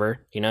good as ever.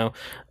 You know,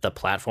 the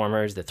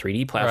platformers, the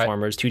 3D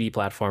platformers, 2D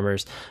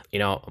platformers. You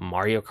know,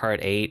 Mario Kart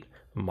 8.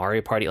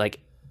 Mario Party, like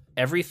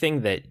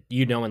everything that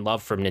you know and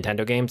love from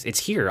Nintendo games, it's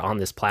here on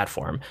this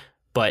platform.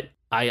 But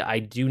I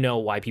do know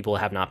why people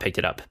have not picked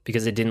it up,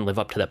 because it didn't live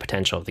up to that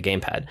potential of the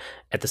gamepad.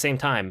 At the same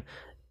time,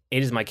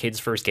 it is my kid's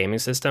first gaming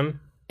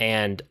system,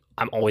 and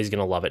I'm always going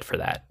to love it for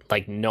that.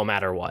 Like, no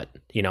matter what,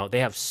 you know,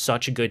 they have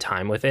such a good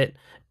time with it,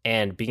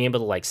 and being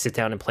able to like sit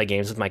down and play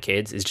games with my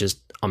kids is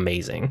just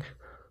amazing.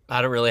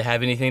 I don't really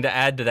have anything to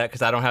add to that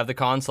because I don't have the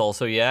console.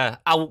 So yeah,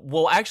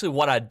 well, actually,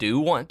 what I do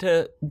want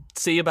to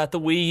see about the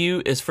Wii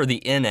U is for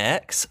the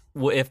NX,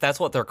 if that's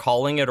what they're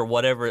calling it or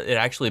whatever it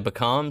actually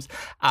becomes.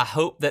 I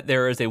hope that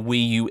there is a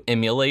Wii U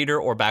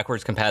emulator or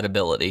backwards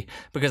compatibility,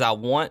 because I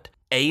want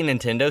a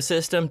Nintendo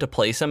system to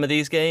play some of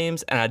these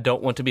games, and I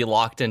don't want to be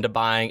locked into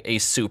buying a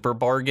super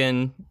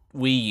bargain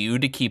Wii U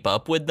to keep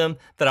up with them,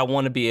 that I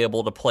want to be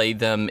able to play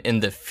them in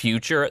the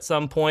future at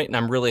some point. And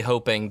I'm really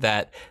hoping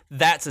that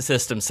that's a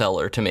system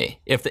seller to me,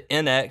 if the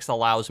NX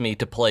allows me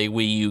to play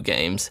Wii U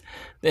games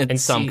in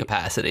some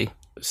capacity.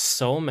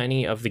 So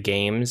many of the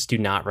games do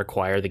not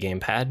require the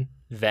gamepad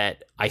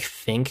that I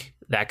think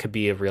that could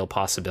be a real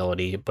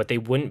possibility, but they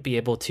wouldn't be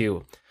able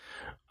to.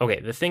 Okay,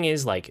 the thing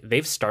is, like,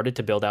 they've started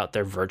to build out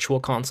their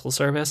virtual console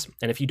service.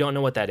 And if you don't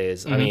know what that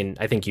is, I mean,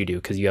 I think you do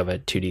because you have a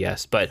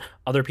 2DS, but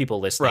other people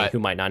listening who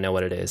might not know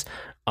what it is,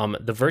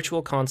 the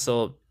virtual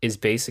console is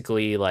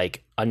basically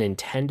like a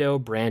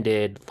Nintendo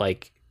branded,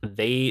 like,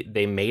 they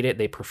made it,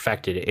 they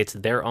perfected it. It's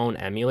their own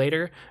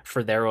emulator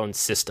for their own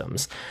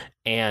systems,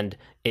 and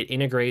it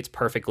integrates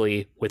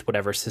perfectly with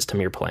whatever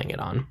system you're playing it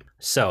on.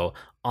 So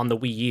on the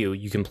Wii U,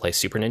 you can play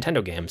Super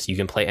Nintendo games, you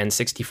can play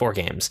N64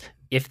 games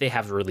if they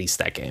have released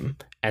that game.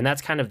 And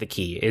that's kind of the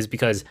key, is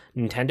because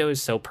Nintendo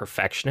is so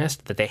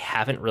perfectionist that they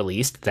haven't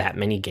released that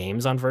many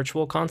games on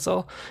Virtual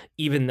Console,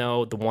 even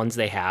though the ones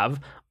they have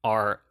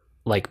are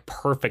like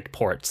perfect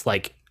ports.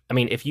 Like, I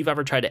mean, if you've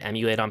ever tried to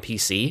emulate on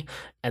PC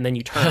and then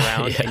you turn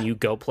around and you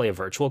go play a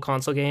Virtual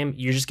Console game,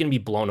 you're just going to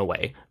be blown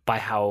away by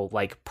how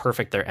like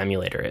perfect their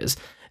emulator is.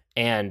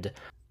 And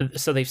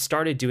so they've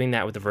started doing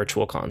that with the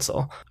Virtual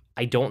Console.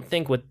 I don't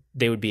think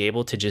they would be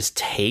able to just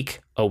take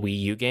a Wii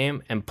U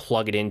game and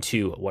plug it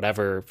into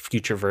whatever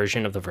future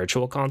version of the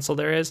Virtual Console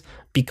there is,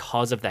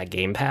 because of that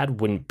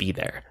gamepad wouldn't be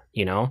there,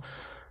 you know?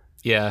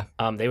 Yeah.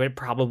 They would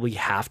probably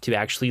have to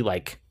actually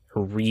like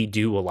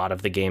redo a lot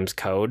of the game's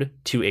code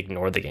to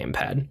ignore the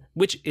gamepad,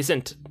 which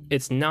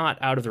it's not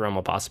out of the realm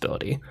of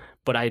possibility,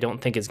 but I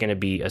don't think it's going to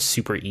be a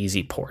super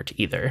easy port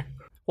either.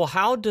 Well,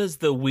 how does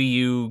the Wii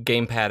U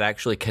gamepad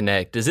actually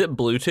connect? Is it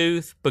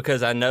Bluetooth?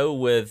 Because I know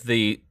with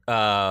the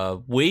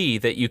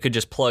Wii that you could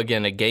just plug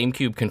in a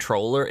GameCube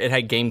controller. It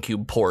had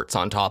GameCube ports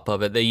on top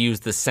of it. They use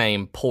the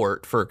same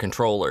port for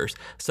controllers.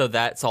 So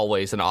that's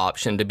always an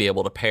option to be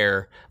able to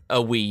pair a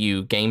Wii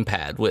U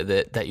gamepad with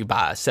it that you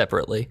buy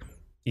separately.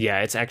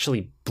 Yeah, it's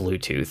actually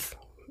Bluetooth.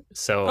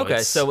 So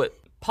okay, so it's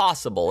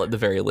possible at the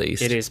very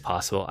least. It is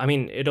possible. I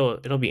mean,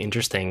 it'll be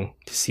interesting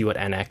to see what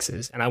NX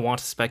is, and I want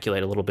to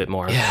speculate a little bit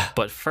more. Yeah.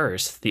 But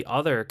first, the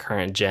other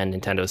current gen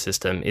Nintendo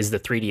system is the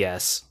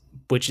 3DS,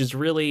 which is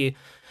really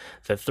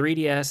the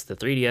 3DS, the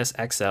 3DS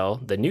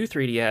XL, the new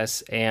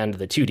 3DS, and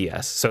the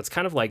 2DS. So it's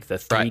kind of like the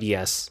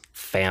 3DS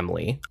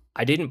family.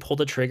 I didn't pull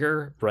the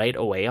trigger right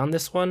away on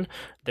this one.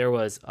 There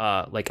was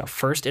like a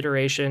first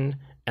iteration,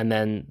 and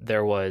then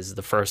there was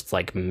the first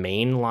like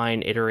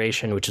mainline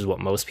iteration, which is what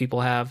most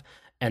people have.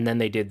 And then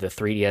they did the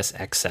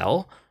 3DS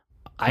XL.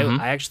 I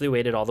actually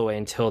waited all the way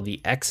until the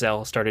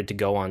XL started to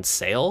go on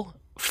sale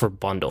for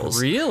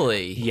bundles.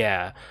 Really?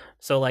 Yeah.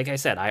 So like I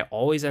said, I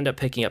always end up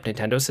picking up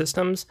Nintendo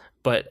systems,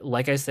 but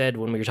like I said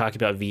when we were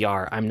talking about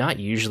VR, I'm not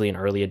usually an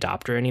early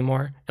adopter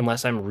anymore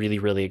unless I'm really,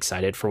 really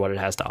excited for what it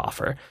has to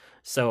offer.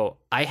 So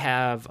I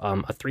have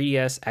a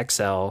 3DS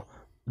XL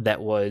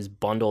that was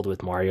bundled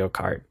with Mario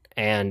Kart,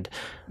 and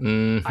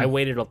I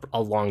waited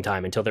a long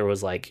time until there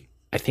was like,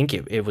 I think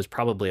it was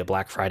probably a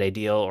Black Friday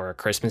deal or a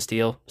Christmas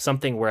deal,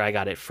 something where I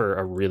got it for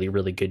a really,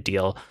 really good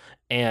deal.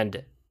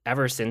 And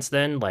ever since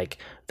then, like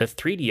the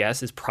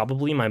 3DS is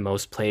probably my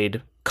most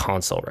played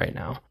console right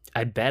now.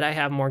 I bet I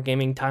have more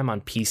gaming time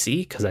on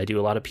PC because I do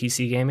a lot of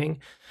PC gaming.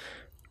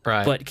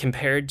 Right. But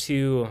compared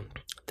to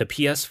the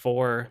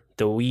PS4,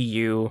 the Wii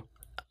U,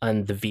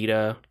 and the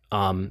Vita,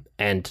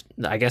 and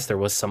I guess there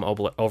was some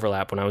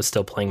overlap when I was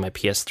still playing my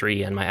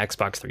PS3 and my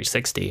Xbox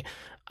 360,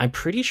 I'm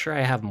pretty sure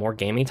I have more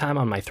gaming time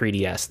on my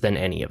 3DS than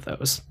any of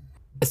those.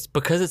 It's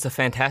because it's a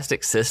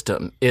fantastic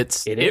system.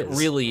 It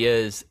really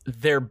is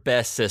their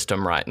best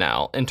system right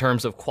now in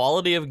terms of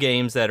quality of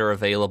games that are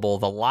available,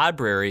 the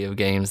library of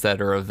games that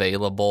are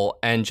available,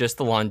 and just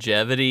the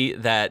longevity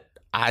that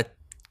I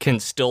can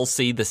still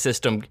see the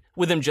system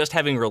with them just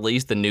having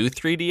released the new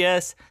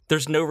 3DS.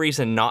 There's no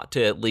reason not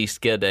to at least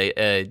get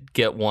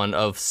get one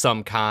of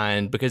some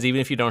kind, because even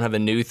if you don't have a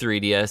new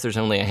 3DS, there's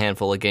only a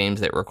handful of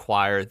games that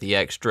require the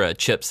extra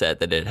chipset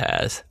that it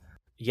has.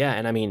 Yeah,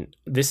 and I mean,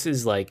 this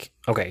is like,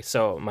 okay,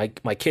 so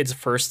my kid's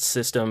first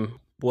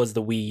system was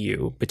the Wii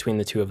U between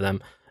the two of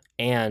them.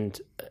 And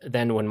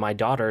then when my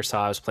daughter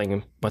saw I was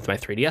playing with my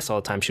 3DS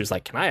all the time, she was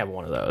like, "Can I have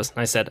one of those?" And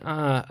I said,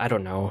 "I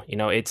don't know. You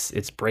know, it's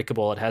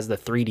breakable. It has the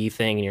 3D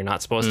thing, and you're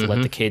not supposed to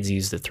let the kids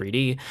use the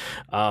 3D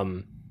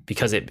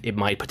because it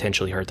might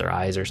potentially hurt their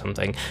eyes or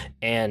something.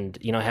 And,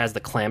 you know, it has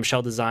the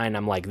clamshell design.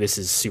 I'm like, this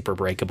is super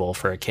breakable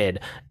for a kid."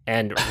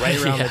 And right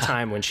around the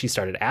time when she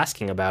started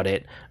asking about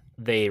it,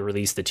 they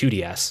released the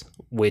 2DS,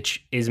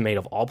 which is made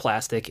of all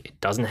plastic.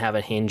 It doesn't have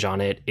a hinge on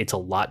it. It's a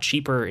lot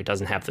cheaper. It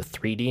doesn't have the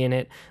 3D in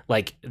it.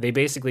 Like, they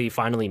basically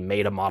finally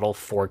made a model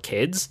for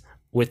kids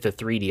with the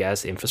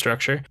 3DS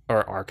infrastructure,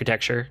 or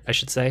architecture, I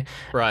should say.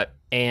 Right.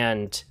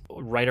 And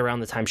right around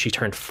the time she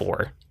turned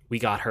 4, we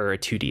got her a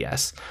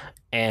 2DS.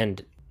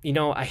 And, you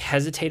know, I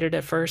hesitated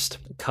at first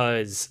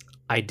because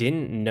I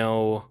didn't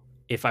know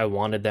if I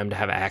wanted them to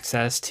have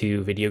access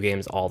to video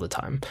games all the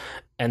time.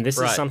 And this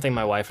is something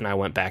my wife and I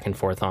went back and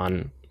forth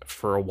on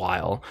for a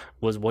while,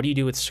 was what do you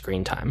do with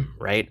screen time,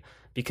 right?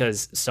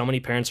 Because so many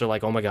parents are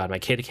like, oh my God, my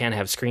kid can't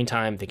have screen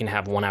time. They can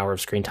have 1 hour of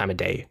screen time a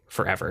day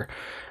forever.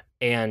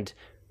 And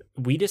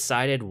we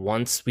decided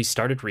once we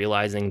started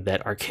realizing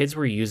that our kids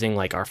were using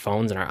like our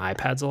phones and our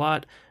iPads a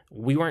lot,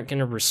 we weren't going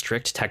to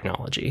restrict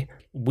technology.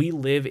 We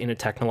live in a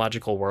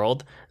technological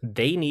world.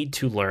 They need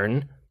to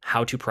learn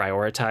how to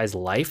prioritize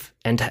life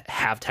and to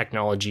have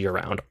technology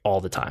around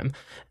all the time.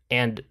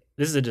 And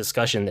this is a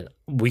discussion that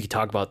we could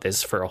talk about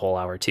this for a whole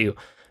hour too.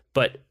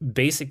 But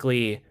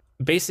basically,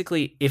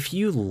 if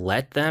you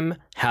let them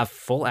have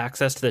full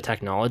access to the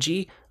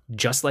technology,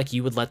 just like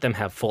you would let them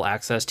have full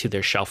access to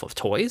their shelf of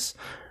toys,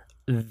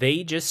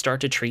 they just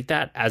start to treat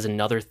that as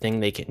another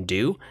thing they can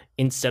do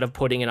instead of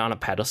putting it on a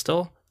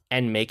pedestal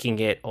and making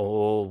it,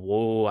 oh,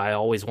 whoa, I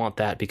always want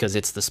that because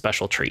it's the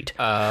special treat.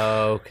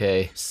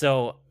 Okay.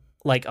 So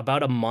like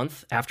about a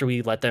month after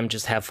we let them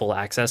just have full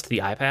access to the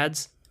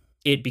iPads,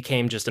 it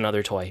became just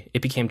another toy.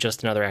 It became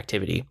just another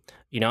activity,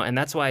 you know? And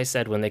that's why I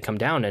said when I come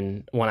down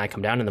in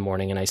the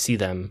morning and I see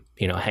them,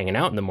 you know, hanging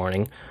out in the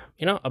morning,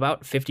 you know,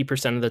 about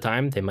 50% of the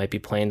time they might be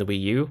playing the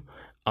Wii U.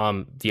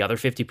 The other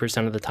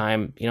 50% of the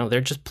time, you know,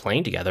 they're just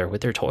playing together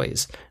with their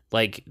toys.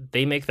 Like,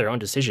 they make their own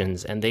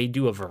decisions and they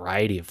do a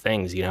variety of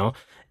things, you know?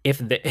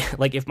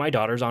 If my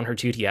daughter's on her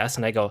 2DS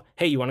and I go,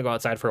 "Hey, you want to go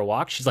outside for a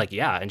walk?" She's like,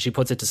 "Yeah." And she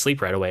puts it to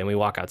sleep right away and we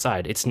walk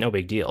outside. It's no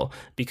big deal,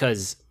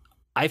 because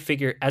I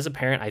figure as a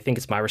parent, I think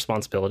it's my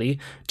responsibility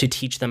to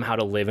teach them how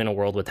to live in a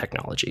world with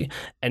technology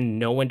and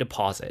know when to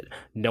pause it,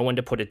 know when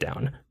to put it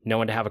down, know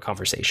when to have a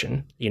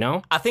conversation, you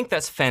know? I think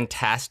that's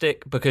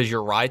fantastic, because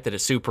you're right that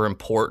it's super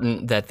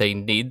important that they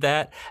need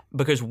that,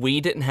 because we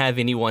didn't have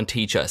anyone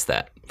teach us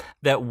that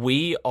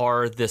we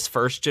are this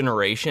first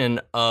generation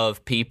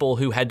of people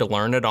who had to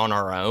learn it on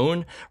our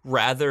own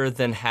rather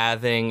than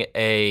having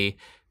a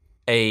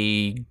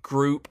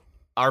group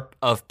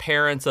of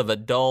parents, of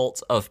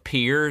adults, of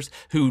peers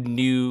who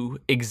knew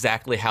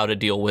exactly how to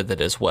deal with it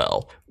as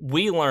well.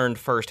 We learned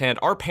firsthand.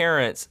 Our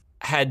parents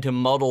had to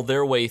muddle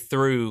their way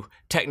through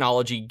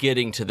technology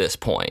getting to this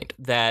point,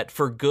 that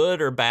for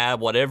good or bad,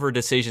 whatever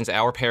decisions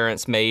our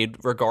parents made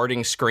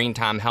regarding screen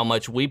time, how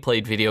much we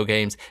played video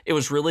games, it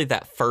was really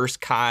that first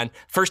time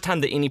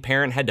that any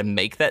parent had to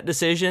make that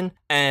decision,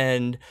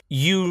 and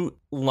you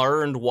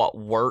learned what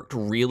worked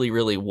really,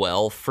 really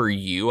well for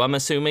you. I'm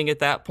assuming at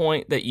that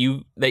point that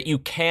you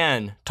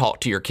can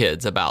talk to your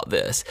kids about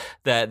this,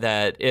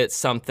 that it's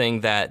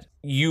something that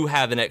you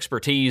have an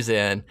expertise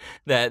in,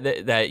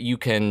 that you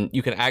can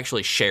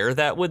actually share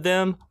that with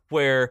them,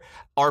 where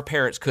our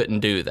parents couldn't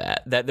do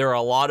that. That there are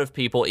a lot of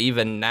people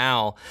even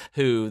now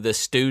who, the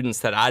students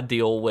that I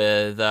deal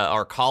with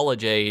are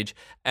college age,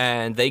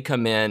 and they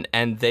come in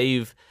and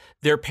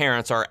their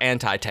parents are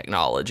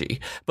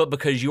anti-technology, but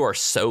because you are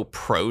so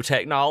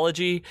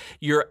pro-technology,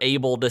 you're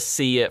able to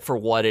see it for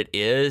what it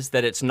is,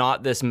 that it's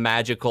not this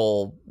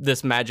magical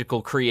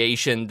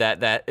creation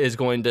that is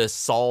going to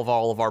solve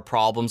all of our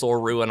problems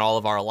or ruin all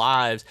of our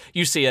lives.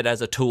 You see it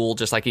as a tool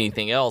just like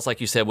anything else, like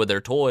you said with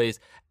their toys,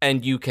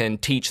 and you can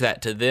teach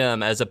that to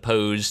them, as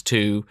opposed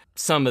to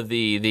some of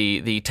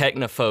the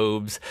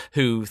technophobes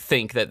who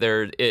think that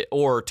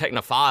or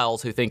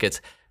technophiles who think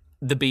it's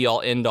the be-all,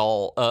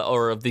 end-all,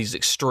 or of these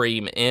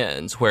extreme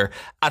ends, where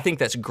I think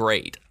that's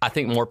great. I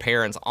think more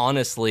parents,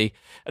 honestly,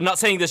 I'm not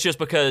saying this just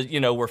because,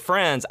 we're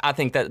friends. I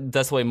think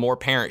that's the way more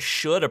parents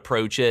should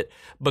approach it,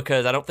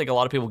 because I don't think a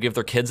lot of people give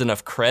their kids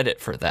enough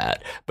credit for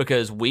that,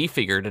 because we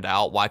figured it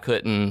out. Why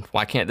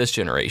can't this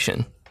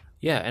generation?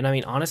 Yeah, and I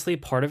mean, honestly,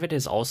 part of it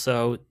is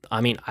also,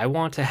 I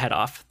want to head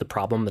off the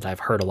problem that I've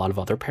heard a lot of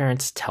other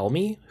parents tell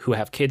me who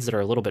have kids that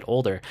are a little bit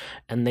older,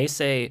 and they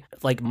say,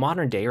 like,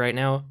 modern day right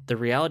now, the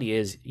reality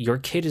is your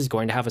kid is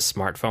going to have a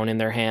smartphone in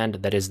their hand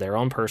that is their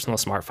own personal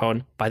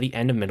smartphone by the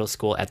end of middle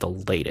school at the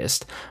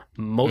latest.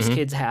 Most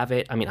kids have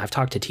it. I've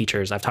talked to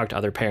teachers, I've talked to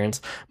other parents.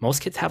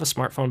 Most kids have a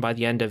smartphone by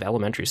the end of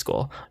elementary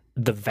school.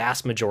 The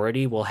vast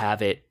majority will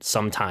have it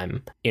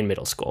sometime in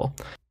middle school.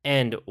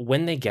 And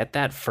when they get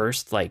that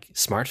first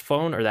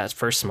smartphone or that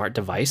first smart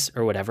device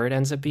or whatever it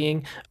ends up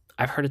being,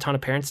 I've heard a ton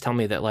of parents tell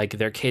me that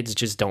their kids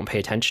just don't pay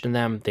attention to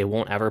them. They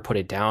won't ever put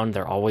it down.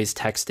 They're always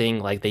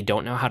texting. They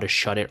don't know how to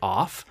shut it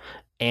off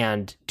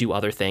and do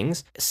other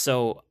things.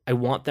 So I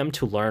want them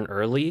to learn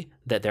early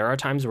that there are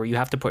times where you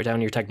have to put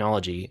down your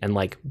technology and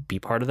be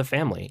part of the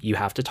family. You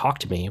have to talk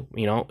to me.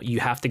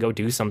 You have to go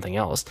do something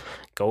else.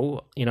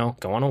 Go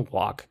on a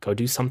walk. Go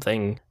do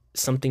something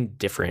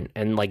different,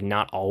 and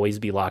not always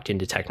be locked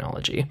into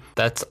technology.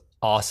 That's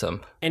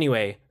awesome.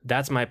 Anyway,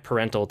 that's my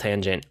parental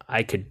tangent.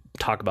 I could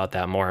talk about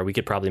that more. We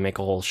could probably make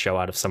a whole show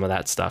out of some of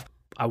that stuff.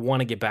 I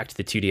want to get back to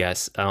the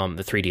 2DS,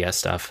 the 3DS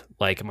stuff.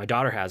 My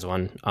daughter has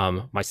one.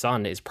 My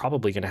son is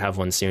probably going to have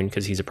one soon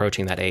because he's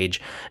approaching that age.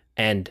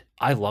 And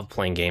I love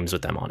playing games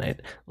with them on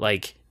it.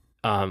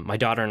 My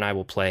daughter and I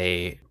will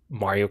play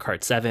Mario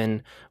Kart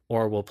 7,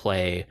 or we'll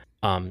play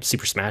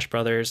Super Smash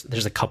Brothers.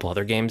 There's a couple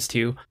other games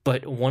too.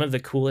 But one of the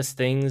coolest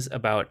things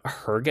about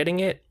her getting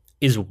it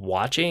is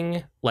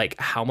watching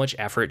how much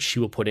effort she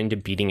will put into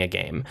beating a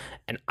game.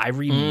 And I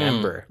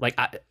remember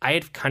I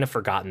had kind of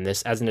forgotten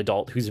this as an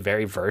adult who's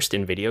very versed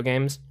in video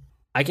games.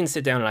 I can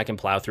sit down and I can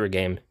plow through a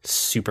game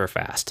super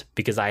fast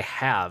because I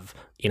have,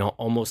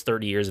 almost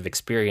 30 years of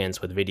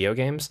experience with video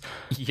games.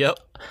 Yep.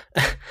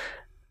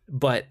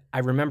 But I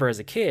remember as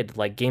a kid,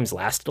 games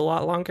lasted a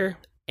lot longer.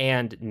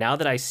 And now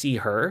that I see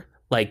her,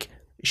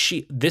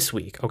 this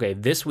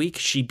week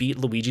she beat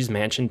Luigi's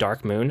Mansion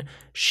Dark Moon.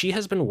 She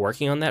has been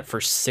working on that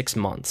for 6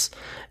 months.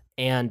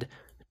 And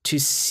to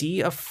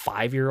see a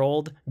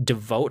 5-year-old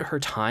devote her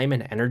time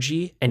and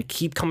energy and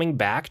keep coming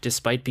back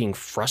despite being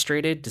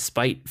frustrated,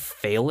 despite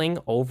failing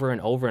over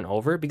and over and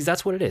over, because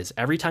that's what it is.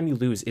 Every time you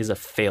lose is a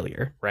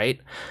failure, right?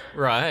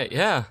 Right,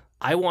 yeah.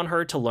 I want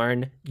her to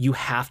learn you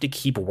have to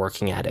keep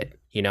working at it.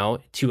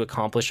 To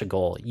accomplish a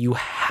goal, you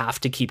have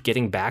to keep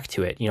getting back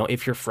to it.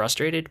 If you're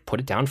frustrated, put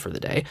it down for the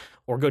day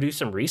or go do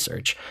some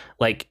research.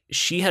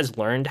 She has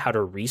learned how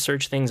to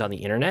research things on the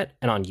internet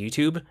and on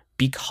YouTube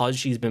because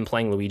she's been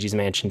playing Luigi's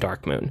Mansion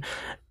Dark Moon.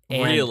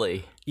 And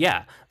really?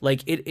 Yeah.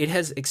 It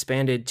has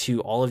expanded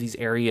to all of these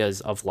areas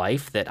of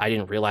life that I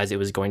didn't realize it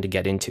was going to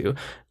get into.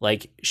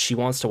 She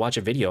wants to watch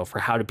a video for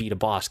how to beat a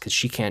boss because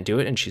she can't do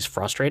it and she's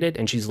frustrated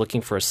and she's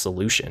looking for a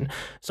solution.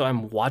 So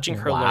I'm watching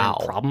her learn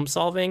problem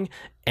solving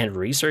and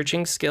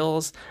researching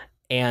skills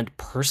and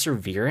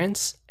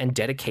perseverance and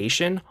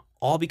dedication,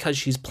 all because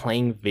she's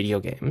playing video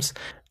games.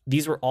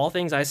 These were all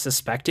things I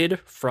suspected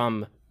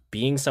from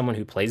being someone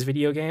who plays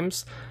video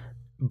games,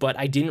 but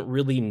I didn't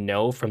really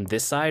know from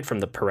this side,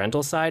 from the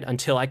parental side,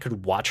 until I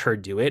could watch her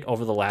do it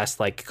over the last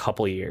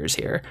couple years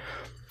here.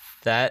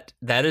 That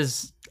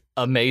is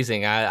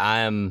amazing.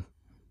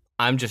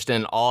 I'm just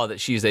in awe that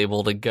she's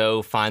able to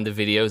go find the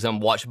videos and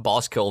watch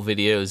boss kill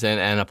videos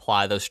and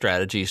apply those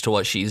strategies to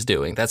what she's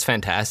doing. That's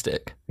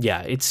fantastic.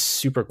 Yeah, it's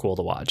super cool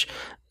to watch.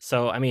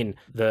 So,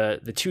 the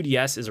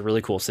 2DS is a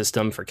really cool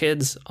system for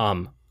kids.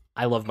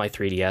 I love my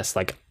 3DS.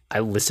 I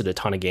listed a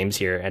ton of games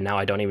here, and now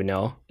I don't even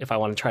know if I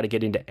want to try to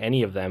get into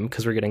any of them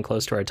because we're getting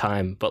close to our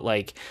time. But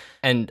like,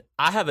 and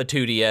I have a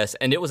 2DS,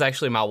 and it was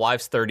actually my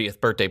wife's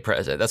 30th birthday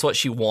present. That's what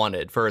she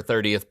wanted for her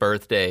 30th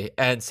birthday.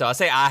 And so I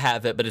say I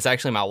have it, but it's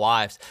actually my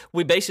wife's.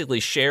 We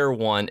basically share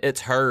one.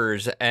 It's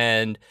hers,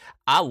 and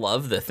I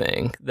love the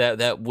thing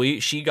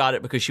she got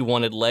it because she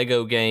wanted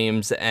Lego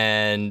games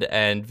and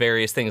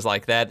various things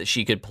like that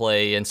she could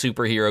play, and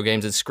superhero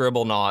games and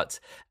Scribblenauts.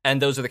 And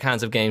those are the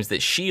kinds of games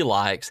that she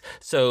likes.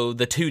 So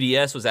the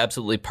 2DS was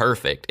absolutely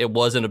perfect. It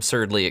wasn't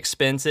absurdly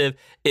expensive.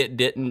 It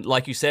didn't,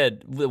 like you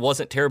said, it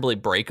wasn't terribly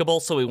breakable.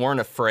 So we weren't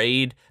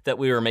afraid that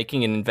we were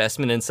making an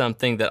investment in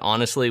something that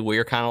honestly,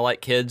 we're kind of like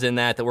kids in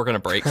that we're going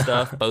to break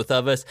stuff, both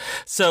of us.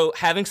 So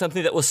having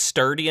something that was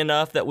sturdy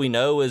enough that we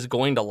know is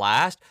going to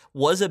last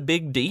was a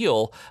big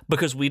deal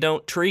because we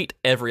don't treat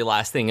every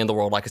last thing in the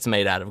world like it's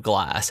made out of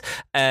glass.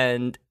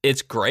 And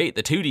it's great.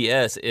 The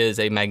 2DS is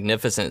a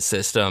magnificent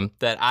system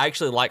that I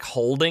actually like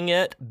holding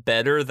it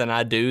better than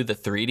I do the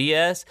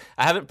 3DS.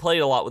 I haven't played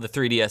a lot with the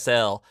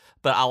 3DSL,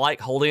 but I like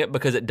holding it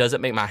because it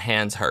doesn't make my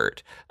hands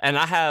hurt. And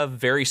I have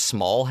very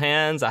small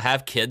hands. I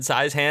have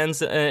kid-size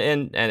hands,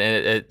 and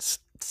it's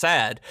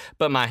sad,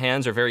 but my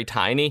hands are very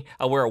tiny.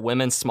 I wear a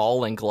women's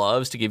small and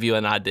gloves to give you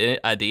an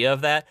idea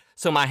of that.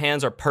 So my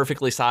hands are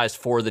perfectly sized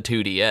for the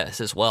 2DS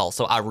as well.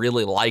 So I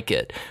really like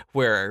it,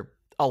 where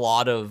a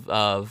lot of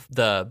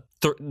the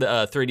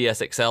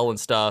 3DS XL and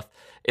stuff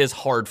is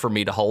hard for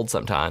me to hold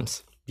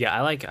sometimes. Yeah,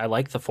 I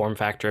like the form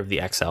factor of the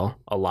XL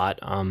a lot.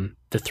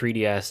 The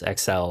 3DS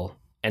XL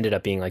ended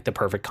up being like the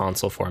perfect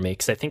console for me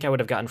because I think I would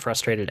have gotten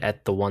frustrated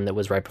at the one that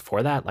was right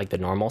before that, like the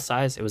normal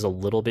size. It was a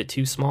little bit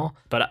too small,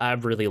 but I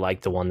really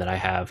like the one that I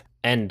have.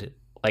 And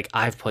like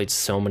I've played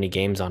so many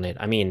games on it.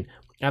 I mean,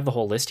 I have the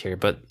whole list here,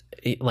 but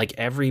like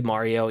every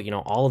Mario,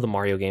 all of the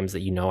Mario games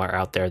that are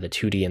out there, the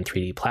 2D and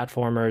 3D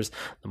platformers,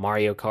 the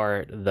Mario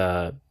Kart,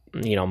 the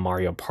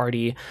Mario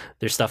Party,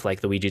 there's stuff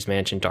like Luigi's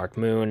Mansion, Dark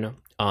Moon.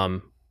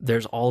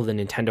 There's all the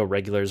Nintendo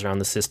regulars around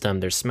the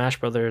system. There's Smash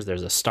Brothers.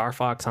 There's a Star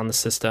Fox on the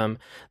system.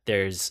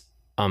 There's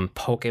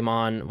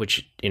Pokemon,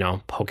 which,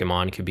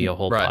 Pokemon could be a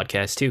whole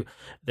podcast too.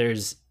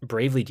 There's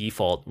Bravely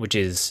Default, which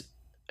is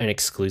an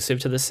exclusive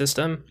to the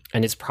system,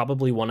 and it's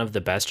probably one of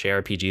the best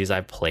JRPGs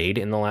I've played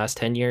in the last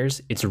 10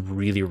 years. It's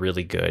really,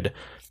 really good.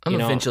 I'm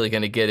eventually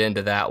going to get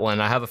into that one.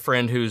 I have a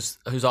friend who's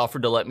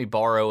offered to let me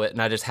borrow it,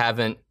 and I just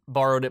haven't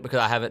borrowed it because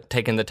I haven't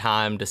taken the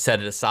time to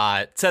set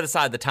aside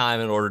the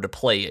time in order to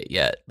play it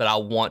yet. But I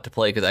want to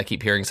play because I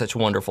keep hearing such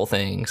wonderful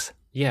things.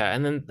 Yeah,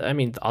 and then, I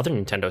mean, the other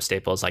Nintendo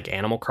staples like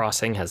Animal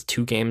Crossing has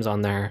 2 games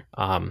on there.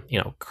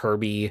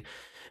 Kirby.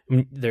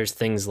 There's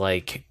things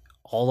like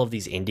all of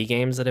these indie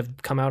games that have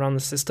come out on the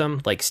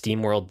system, like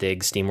SteamWorld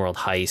Dig, SteamWorld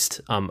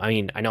Heist.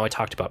 I know I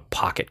talked about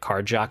Pocket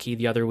Card Jockey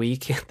the other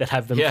week that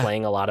I've been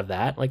playing a lot of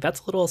that. Like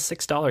that's a little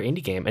 $6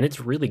 indie game, and it's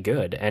really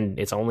good, and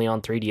it's only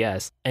on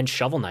 3DS. And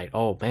Shovel Knight.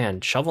 Oh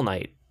man, Shovel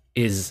Knight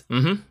is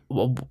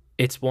well,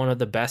 it's one of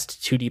the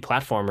best 2D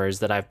platformers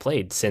that I've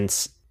played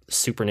since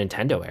Super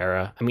Nintendo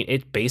era. I mean,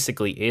 it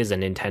basically is a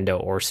Nintendo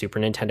or Super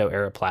Nintendo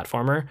era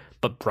platformer,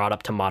 but brought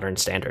up to modern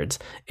standards.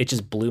 It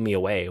just blew me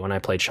away when I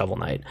played Shovel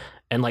Knight.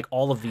 And like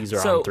all of these are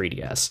on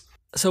 3DS.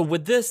 So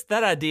with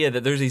that idea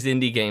that there's these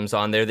indie games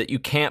on there that you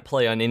can't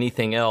play on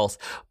anything else,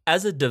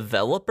 as a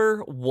developer,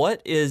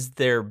 what is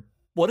the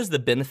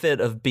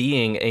benefit of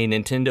being a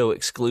Nintendo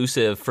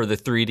exclusive for the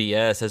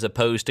 3DS as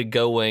opposed to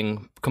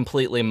going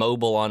completely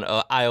mobile on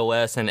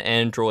iOS and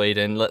Android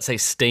and let's say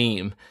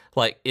Steam?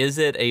 Like, is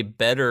it a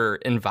better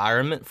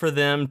environment for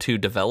them to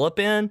develop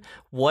in?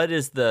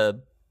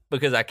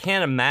 Because I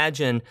can't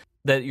imagine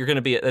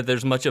that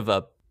there's much of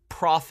a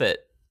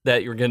profit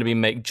that you're going to be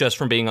make just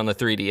from being on the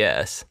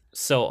 3DS.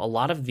 So a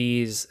lot of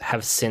these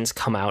have since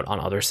come out on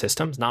other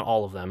systems, not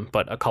all of them,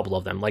 but a couple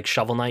of them. Like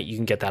Shovel Knight, you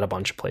can get that a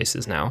bunch of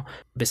places now.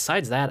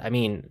 Besides that, I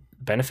mean,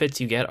 benefits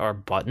you get are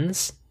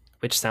buttons,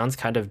 which sounds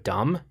kind of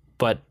dumb,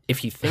 but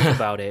if you think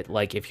about it,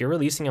 like if you're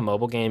releasing a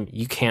mobile game,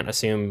 you can't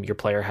assume your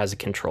player has a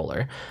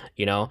controller,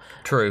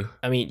 True.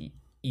 I mean,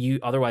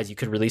 otherwise you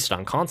could release it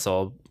on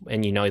console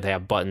and they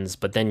have buttons,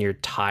 but then you're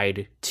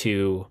tied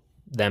to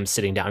them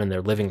sitting down in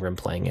their living room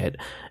playing it.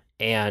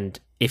 And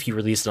if you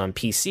release it on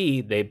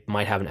PC, they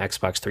might have an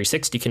Xbox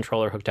 360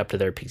 controller hooked up to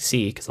their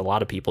PC, because a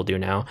lot of people do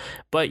now.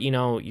 But,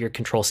 your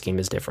control scheme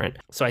is different.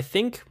 So I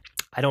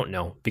don't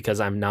know, because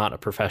I'm not a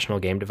professional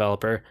game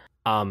developer.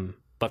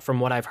 But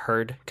from what I've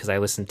heard, because I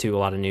listen to a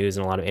lot of news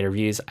and a lot of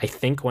interviews, I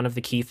think one of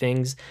the key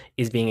things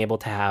is being able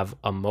to have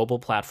a mobile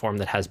platform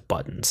that has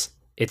buttons.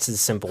 It's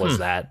as simple as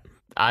that.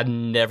 I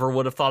never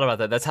would have thought about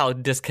that. That's how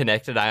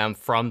disconnected I am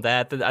from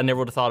that. I never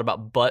would have thought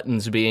about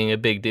buttons being a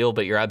big deal,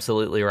 but you're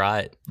absolutely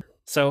right.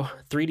 So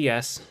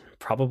 3DS,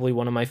 probably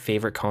one of my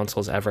favorite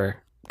consoles ever.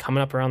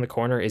 Coming up around the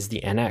corner is the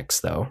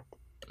NX, though.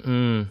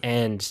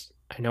 And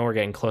I know we're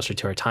getting closer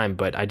to our time,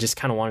 but I just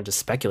kind of wanted to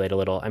speculate a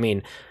little. I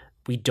mean,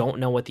 we don't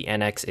know what the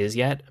NX is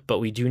yet, but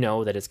we do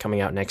know that it's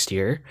coming out next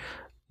year.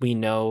 We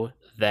know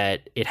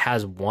that it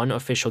has one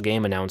official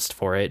game announced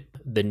for it,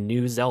 the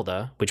new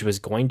Zelda, which was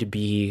going to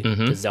be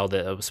the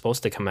Zelda that was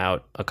supposed to come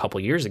out a couple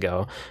years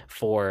ago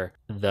for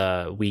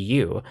the Wii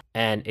U.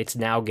 And it's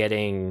now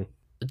getting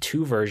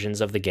 2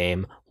 versions of the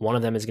game. One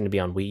of them is going to be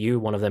on Wii U,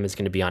 one of them is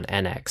going to be on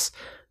NX.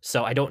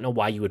 So I don't know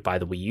why you would buy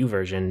the Wii U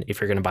version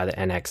if you're going to buy the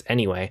NX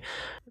anyway,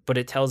 but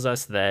it tells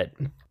us that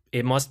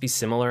it must be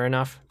similar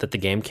enough that the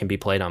game can be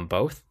played on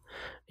both.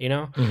 You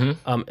know,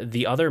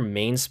 the other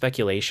main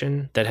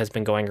speculation that has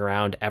been going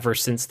around ever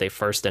since they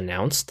first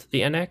announced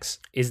the NX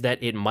is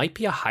that it might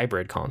be a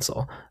hybrid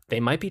console.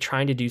 They might be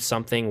trying to do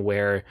something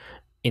where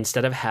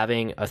instead of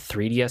having a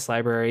 3DS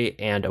library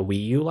and a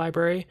Wii U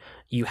library,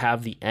 you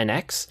have the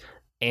NX,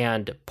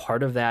 and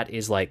part of that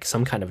is like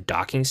some kind of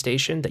docking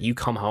station that you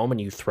come home and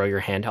you throw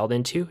your handheld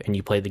into and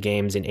you play the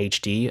games in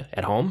HD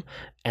at home,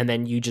 and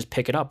then you just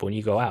pick it up when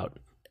you go out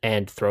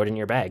and throw it in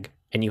your bag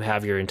and you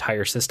have your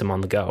entire system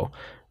on the go.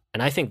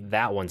 And I think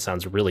that one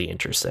sounds really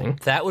interesting.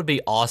 That would be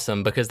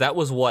awesome, because that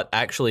was what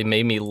actually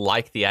made me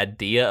like the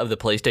idea of the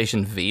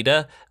PlayStation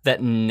Vita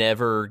that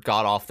never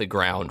got off the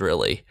ground,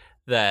 really.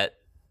 That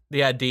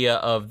the idea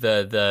of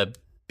the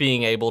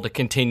being able to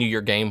continue your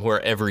game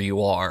wherever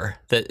you are,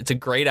 that it's a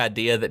great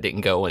idea that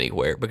didn't go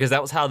anywhere, because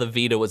that was how the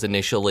Vita was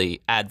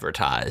initially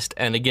advertised.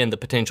 And again, the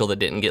potential that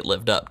didn't get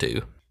lived up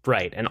to.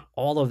 Right. And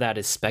all of that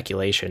is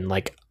speculation.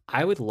 Like,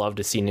 I would love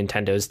to see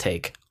Nintendo's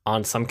take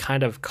on some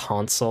kind of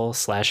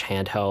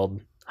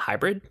console/handheld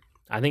hybrid.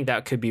 I think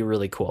that could be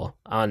really cool.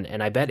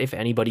 And I bet if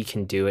anybody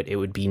can do it, it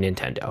would be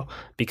Nintendo,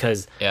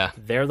 because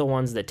they're the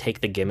ones that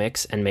take the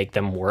gimmicks and make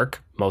them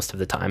work most of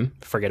the time.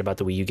 Forget about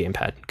the Wii U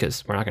gamepad,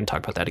 because we're not going to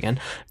talk about that again.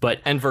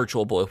 And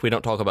Virtual Boy. We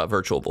don't talk about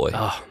Virtual Boy.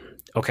 Oh,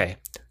 okay.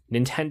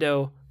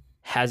 Nintendo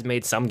has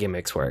made some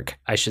gimmicks work,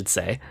 I should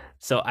say.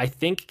 So I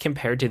think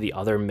compared to the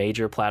other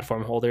major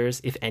platform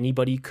holders, if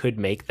anybody could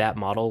make that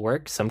model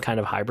work, some kind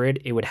of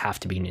hybrid, it would have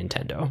to be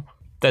Nintendo.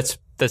 That's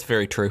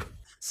very true.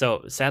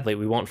 So sadly,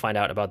 we won't find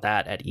out about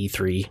that at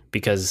E3,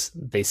 because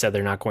they said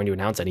they're not going to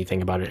announce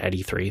anything about it at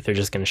E3. They're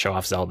just going to show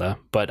off Zelda.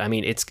 But I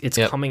mean, it's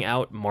coming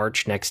out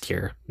March next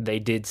year. They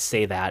did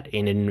say that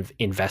in an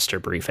investor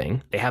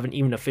briefing. They haven't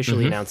even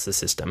officially announced the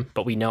system,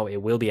 but we know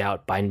it will be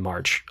out by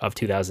March of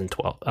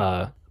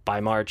 2012. By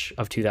March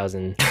of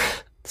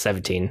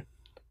 2017.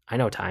 I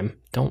know time.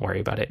 Don't worry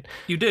about it.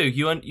 You do.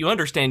 You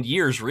understand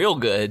years real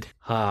good.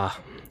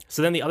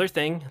 So then the other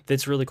thing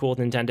that's really cool with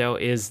Nintendo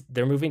is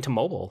they're moving to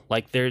mobile.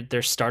 Like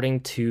they're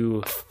starting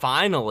to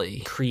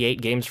finally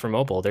create games for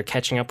mobile. They're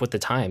catching up with the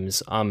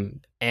times.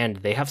 And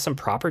they have some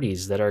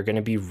properties that are going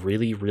to be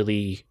really,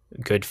 really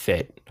good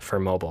fit for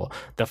mobile.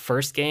 The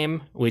first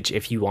game, which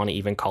if you want to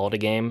even call it a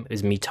game,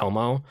 is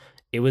Miitomo.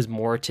 It was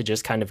more to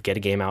just kind of get a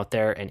game out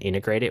there and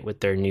integrate it with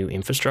their new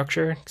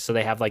infrastructure. So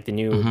they have like the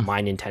new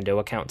My Nintendo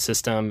account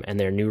system and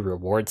their new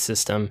reward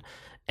system.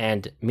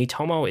 And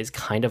Miitomo is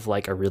kind of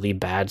like a really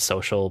bad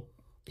social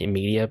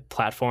media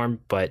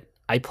platform, but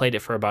I played it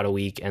for about a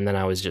week and then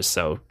I was just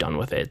so done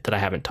with it that I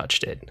haven't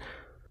touched it.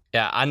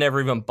 Yeah, I never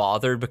even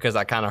bothered because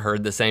I kind of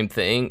heard the same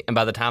thing. And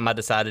by the time I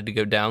decided to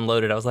go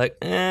download it, I was like,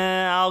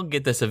 I'll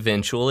get this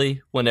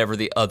eventually whenever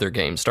the other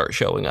games start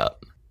showing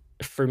up.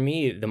 For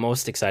me, the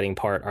most exciting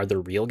part are the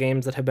real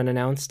games that have been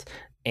announced.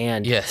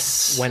 And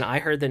yes, when I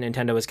heard that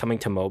Nintendo was coming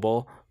to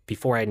mobile,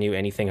 before I knew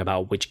anything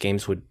about which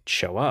games would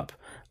show up,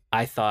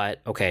 I thought,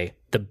 okay,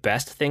 the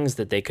best things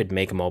that they could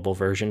make a mobile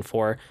version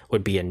for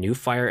would be a new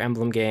Fire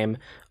Emblem game,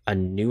 a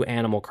new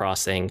Animal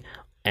Crossing,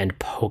 and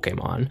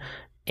Pokemon.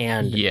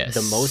 And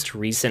the most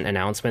recent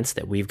announcements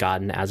that we've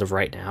gotten as of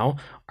right now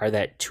are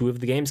that 2 of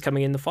the games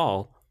coming in the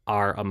fall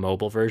are a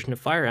mobile version of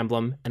Fire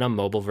Emblem and a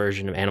mobile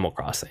version of Animal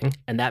Crossing.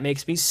 And that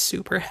makes me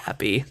super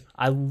happy.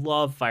 I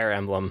love Fire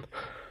Emblem.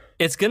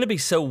 It's going to be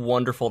so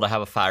wonderful to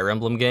have a Fire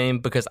Emblem game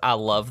because I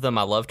love them.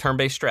 I love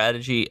turn-based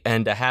strategy,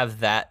 and to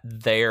have that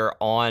there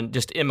on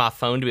just in my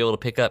phone to be able to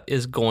pick up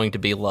is going to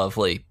be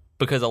lovely,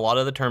 because a lot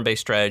of the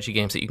turn-based strategy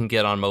games that you can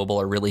get on mobile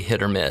are really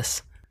hit or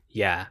miss.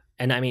 Yeah.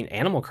 And I mean,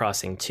 Animal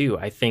Crossing too.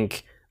 I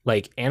think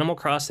like Animal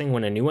Crossing,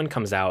 when a new one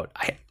comes out,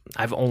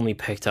 I've only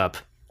picked up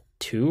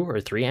 2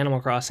 or 3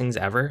 Animal Crossings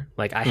ever.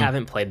 Like I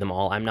haven't played them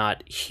all. I'm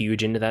not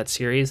huge into that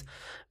series,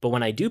 but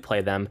when I do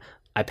play them,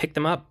 I pick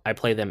them up, I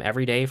play them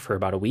every day for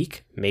about a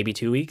week, maybe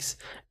 2 weeks.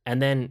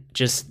 And then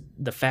just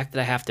the fact that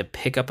I have to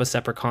pick up a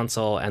separate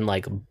console and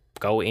like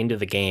go into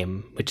the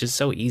game, which is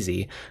so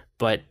easy,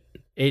 but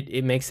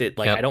it makes it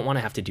like, I don't want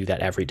to have to do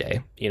that every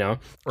day, you know?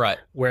 Right.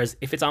 Whereas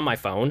if it's on my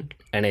phone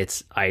and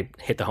I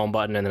hit the home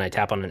button and then I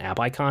tap on an app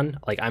icon,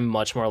 like I'm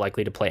much more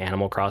likely to play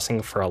Animal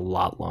Crossing for a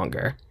lot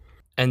longer.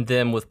 And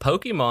then with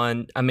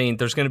Pokemon, I mean,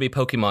 there's going to be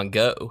Pokemon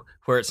Go,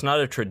 where it's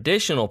not a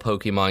traditional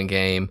Pokemon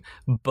game,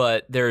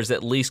 but there's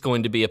at least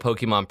going to be a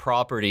Pokemon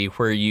property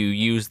where you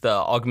use the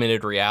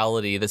augmented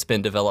reality that's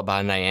been developed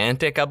by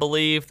Niantic, I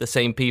believe, the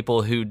same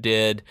people who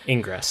did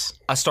Ingress.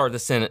 I started the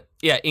sentence.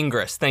 Yeah,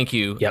 Ingress. Thank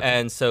you. Yep.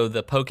 And so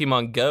the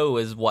Pokemon Go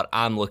is what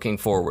I'm looking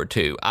forward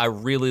to. I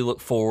really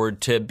look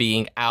forward to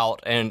being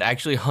out and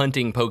actually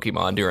hunting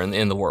Pokemon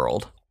in the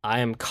world. I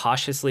am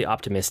cautiously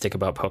optimistic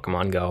about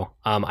Pokemon Go.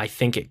 I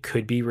think it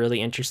could be really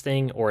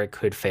interesting, or it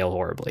could fail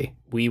horribly.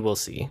 We will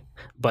see.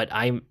 But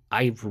I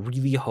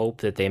really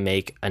hope that they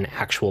make an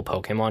actual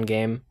Pokemon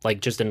game, like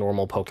just a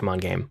normal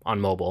Pokemon game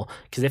on mobile.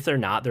 Because if they're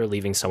not, they're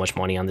leaving so much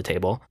money on the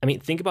table. I mean,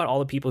 think about all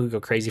the people who go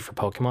crazy for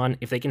Pokemon.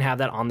 If they can have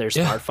that on their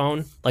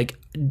smartphone, like,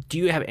 do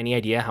you have any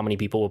idea how many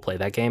people will play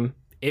that game?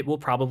 It will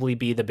probably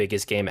be the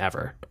biggest game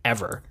ever.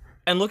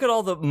 And look at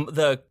all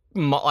the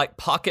like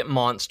Pocket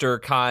Monster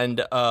kind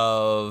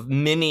of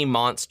mini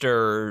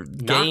monster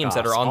games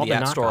that are on the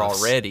App Store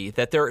already,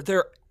 that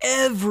they're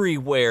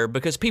everywhere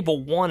because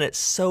people want it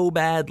so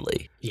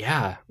badly.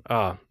 Yeah.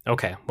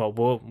 Okay.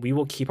 Well, we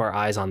will keep our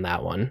eyes on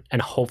that one,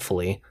 and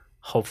hopefully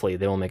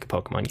they will make a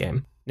Pokemon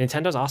game.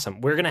 Nintendo's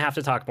awesome. We're going to have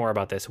to talk more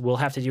about this. We'll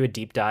have to do a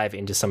deep dive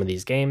into some of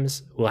these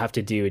games. We'll have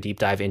to do a deep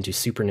dive into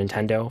Super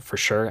Nintendo for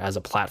sure as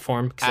a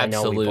platform, because I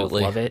know we both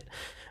love it.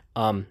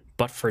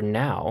 But for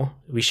now,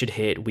 we should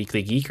hit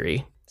Weekly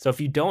Geekery. So if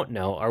you don't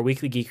know, our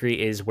Weekly Geekery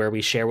is where we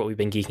share what we've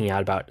been geeking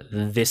out about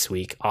this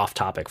week, off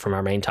topic from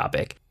our main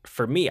topic.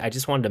 For me, I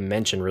just wanted to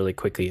mention really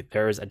quickly,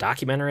 there's a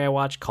documentary I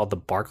watched called The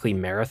Barkley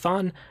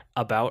Marathon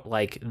about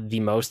like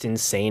the most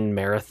insane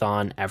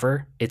marathon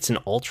ever. It's an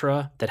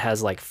ultra that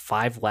has like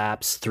 5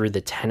 laps through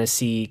the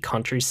Tennessee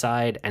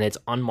countryside, and it's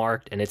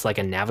unmarked, and it's like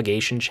a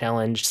navigation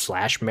challenge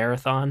 /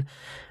 marathon.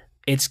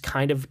 It's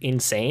kind of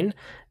insane.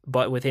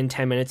 But within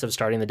 10 minutes of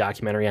starting the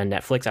documentary on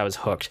Netflix, I was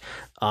hooked.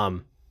 I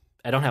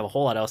don't have a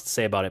whole lot else to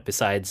say about it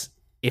besides,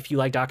 if you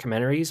like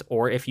documentaries,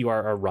 or if you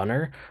are a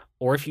runner,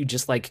 or if you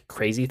just like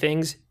crazy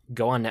things,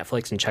 go on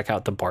Netflix and check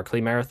out the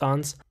Barkley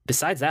Marathons.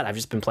 Besides that, I've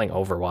just been playing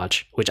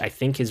Overwatch, which I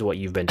think is what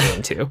you've been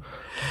doing too.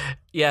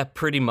 Yeah,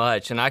 pretty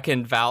much. And I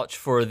can vouch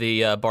for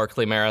the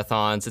Barkley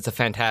Marathons. It's a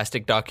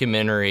fantastic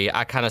documentary.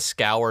 I kind of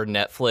scour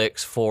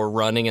Netflix for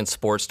running and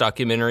sports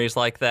documentaries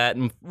like that,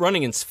 and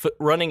running and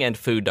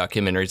food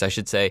documentaries, I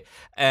should say.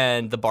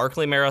 And the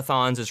Barkley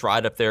Marathons is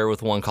right up there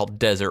with one called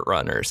Desert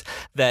Runners.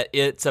 That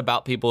it's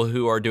about people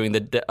who are doing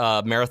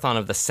the Marathon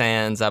of the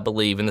Sands, I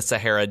believe, in the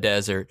Sahara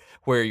Desert,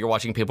 where you're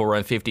watching people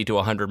run 50 to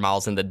 100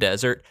 miles in the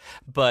desert.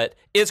 But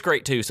it's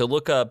great too. So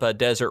look up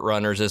Desert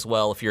Runners as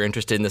well if you're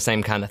interested in the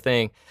same kind of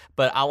thing.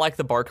 But I like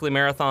the Barkley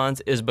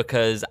Marathons is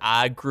because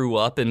I grew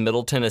up in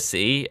Middle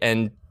Tennessee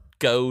and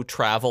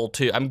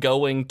I'm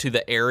going to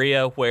the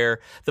area where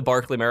the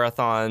Barkley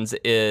Marathons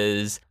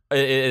is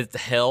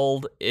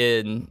held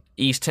in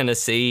East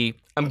Tennessee.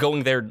 I'm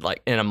going there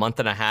like in a month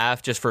and a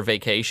half just for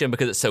vacation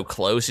because it's so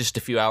close, just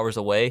a few hours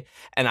away.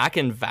 And I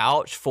can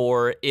vouch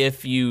for,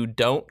 if you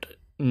don't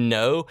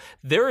know,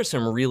 there is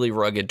some really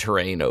rugged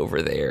terrain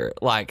over there.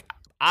 Like,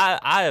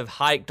 I have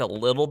hiked a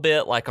little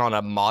bit, like on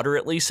a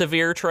moderately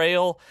severe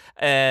trail,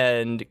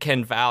 and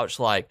can vouch,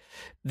 like,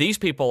 these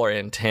people are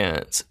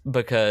intense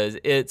because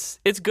it's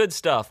good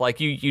stuff.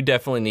 Like, you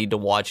definitely need to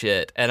watch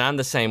it. And I'm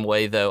the same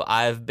way, though.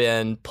 I've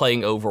been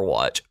playing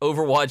Overwatch.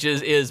 Overwatch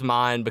is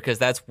mine because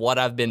that's what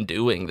I've been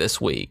doing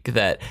this week.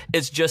 That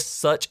it's just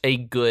such a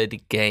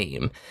good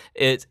game.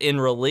 It's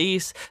in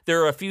release.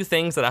 There are a few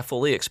things that I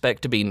fully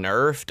expect to be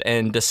nerfed,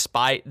 and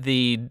despite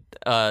the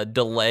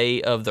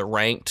delay of the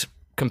ranked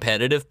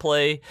competitive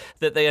play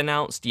that they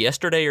announced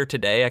yesterday or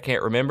today, I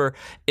can't remember,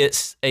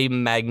 it's a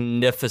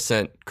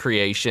magnificent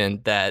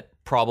creation that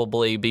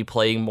probably be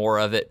playing more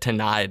of it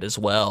tonight as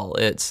well.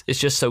 It's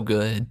just so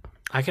good.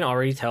 I can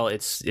already tell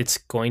it's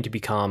going to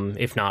become,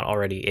 if not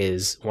already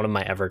is, one of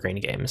my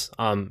evergreen games.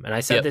 And I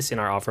said this in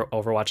our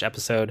Overwatch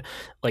episode.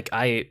 Like,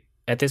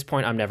 at this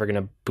point, I'm never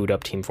going to boot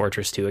up Team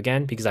Fortress 2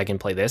 again because I can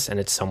play this and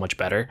it's so much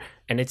better.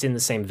 And it's in the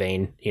same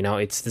vein,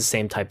 it's the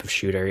same type of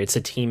shooter. It's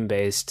a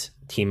team-based,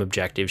 team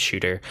objective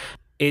shooter.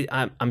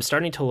 I'm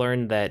starting to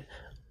learn that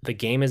the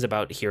game is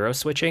about hero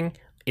switching.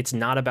 It's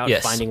not about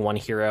finding one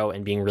hero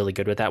and being really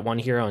good with that one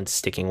hero and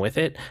sticking with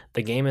it.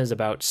 The game is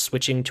about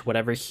switching to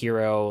whatever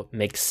hero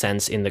makes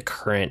sense in the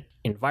current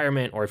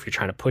environment, or if you're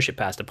trying to push it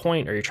past a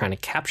point, or you're trying to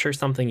capture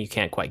something you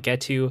can't quite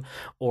get to,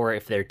 or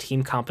if their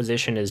team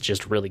composition is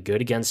just really good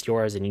against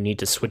yours and you need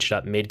to switch it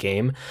up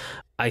mid-game.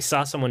 I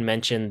saw someone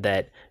mention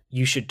that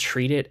you should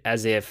treat it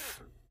as if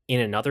in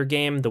another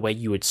game, the way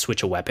you would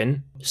switch a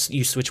weapon.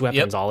 You switch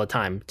weapons all the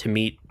time to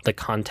meet the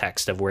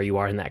context of where you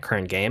are in that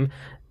current game.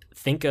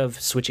 Think of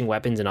switching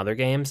weapons in other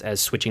games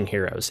as switching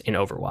heroes in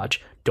Overwatch.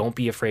 Don't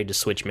be afraid to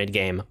switch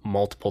mid-game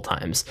multiple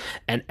times.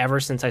 And ever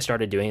since I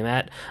started doing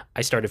that,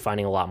 I started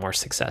finding a lot more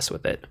success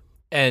with it.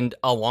 And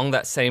along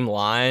that same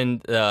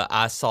line,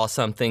 I saw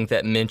something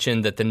that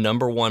mentioned that the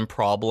number one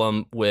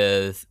problem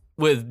with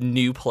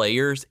new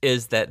players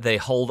is that they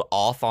hold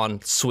off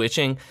on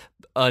switching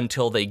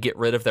until they get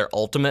rid of their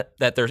ultimate,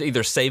 that they're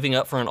either saving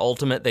up for an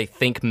ultimate they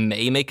think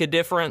may make a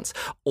difference,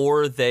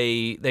 or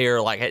they are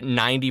like at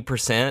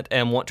 90%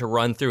 and want to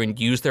run through and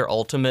use their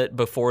ultimate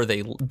before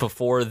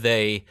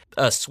they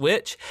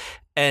switch.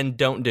 And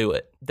don't do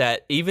it.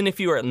 That even if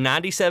you are at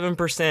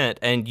 97%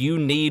 and you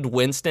need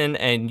Winston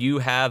and you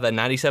have a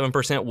 97%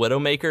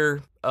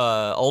 Widowmaker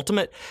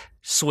ultimate,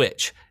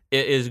 switch.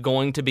 it is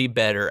going to be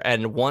better.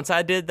 And once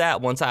I did that,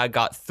 once I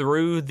got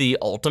through the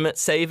ultimate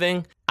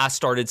saving, I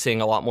started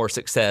seeing a lot more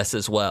success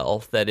as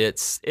well. That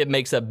it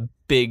makes a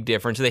big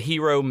difference. The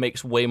hero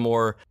makes way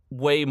more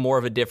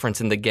of a difference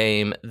in the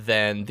game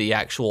than the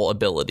actual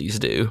abilities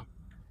do,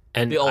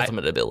 and the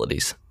ultimate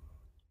abilities.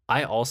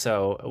 I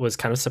also was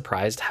kind of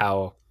surprised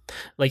how,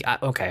 like,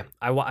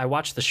 I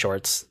watched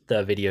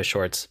the video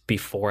shorts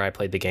before I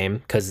played the game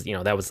because, you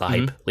know, that was the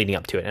hype leading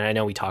up to it. And I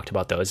know we talked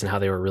about those and how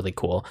they were really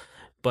cool,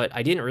 but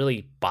I didn't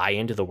really buy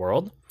into the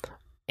world.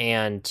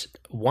 And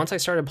once I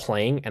started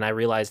playing and I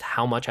realized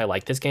how much I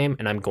like this game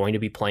and I'm going to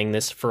be playing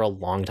this for a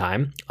long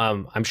time,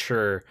 I'm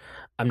sure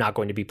I'm not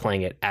going to be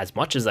playing it as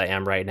much as I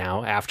am right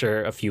now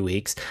after a few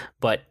weeks,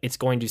 but it's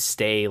going to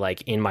stay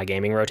like in my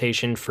gaming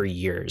rotation for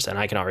years. And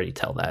I can already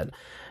tell that.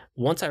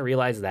 Once I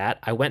realized that,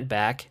 I went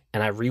back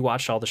and I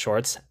rewatched all the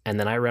shorts, and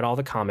then I read all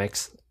the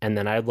comics, and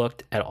then I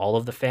looked at all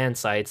of the fan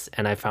sites,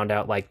 and I found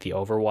out like the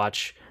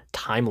Overwatch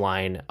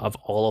timeline of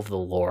all of the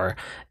lore.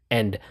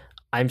 And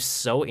I'm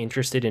so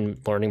interested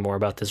in learning more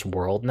about this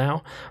world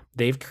now.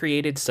 They've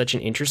created such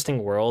an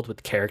interesting world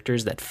with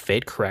characters that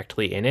fit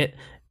correctly in it,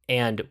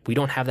 and we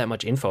don't have that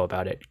much info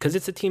about it because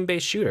it's a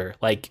team-based shooter.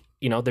 Like,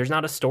 you know, there's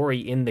not a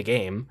story in the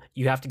game.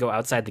 You have to go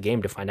outside the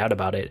game to find out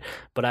about it.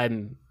 But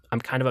I'm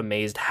kind of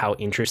amazed how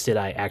interested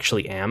I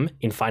actually am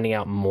in finding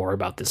out more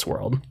about this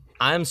world.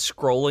 I'm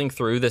scrolling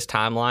through this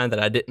timeline that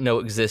I didn't know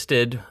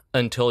existed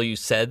until you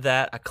said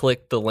that. I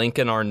clicked the link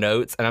in our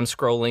notes and I'm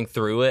scrolling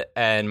through it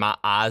and my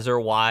eyes are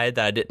wide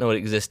that I didn't know it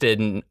existed,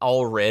 and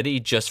already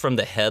just from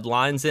the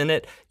headlines in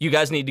it. You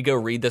guys need to go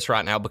read this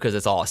right now because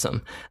it's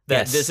awesome.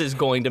 This is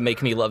going to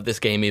make me love this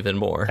game even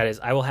more. That is,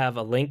 I will have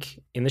a link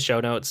in the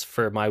show notes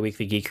for my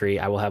weekly geekery.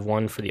 I will have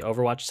one for the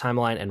Overwatch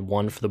timeline and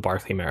one for the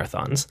Barkley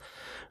marathons.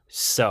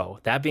 So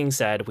that being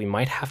said, we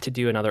might have to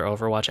do another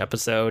Overwatch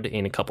episode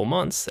in a couple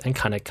months and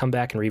kind of come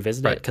back and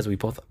revisit it because we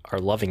both are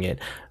loving it.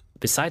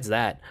 Besides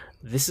that,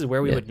 this is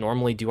where we would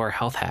normally do our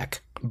health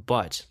hack,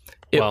 but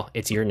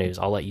it's your news.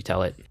 I'll let you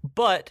tell it.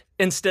 But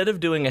instead of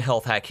doing a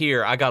health hack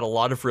here, I got a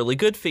lot of really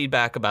good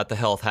feedback about the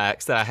health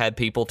hacks. That I had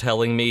people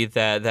telling me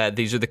that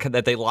these are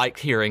that they liked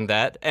hearing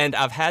that, and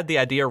I've had the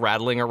idea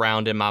rattling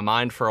around in my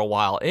mind for a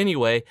while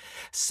anyway.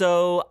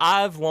 So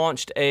I've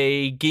launched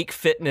a Geek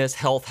Fitness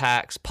Health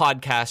Hacks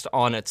podcast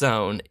on its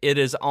own. It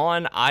is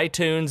on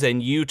iTunes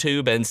and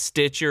YouTube and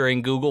Stitcher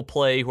and Google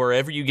Play,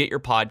 wherever you get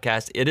your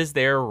podcast. It is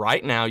there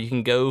right now. You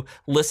can go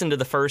listen to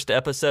the first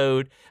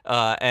episode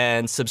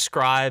and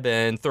subscribe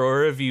and throw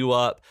a review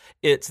up.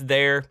 It's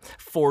there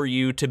for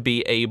you to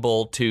be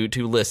able to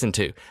listen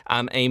to.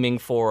 I'm aiming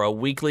for a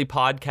weekly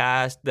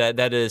podcast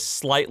that is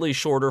slightly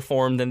shorter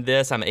form than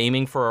this. I'm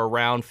aiming for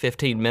around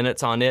 15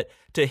 minutes on it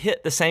to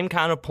hit the same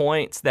kind of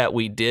points that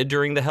we did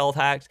during the health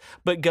hacks,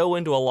 but go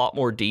into a lot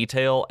more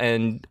detail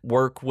and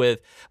work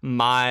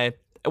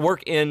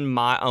in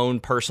my own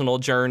personal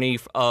journey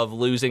of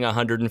losing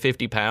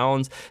 150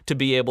 pounds to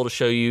be able to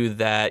show you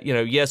that, you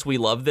know, yes, we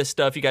love this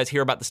stuff. You guys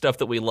hear about the stuff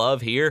that we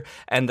love here,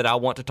 and that I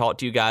want to talk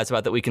to you guys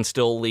about, that we can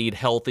still lead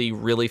healthy,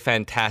 really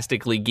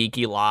fantastically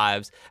geeky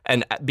lives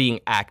and being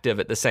active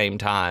at the same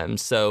time.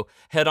 So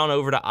head on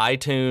over to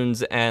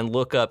iTunes and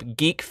look up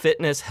Geek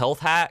Fitness Health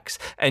Hacks,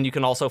 and you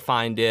can also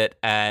find it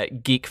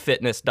at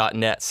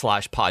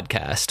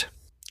geekfitness.net/podcast.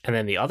 And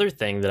then the other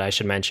thing that I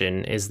should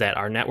mention is that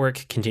our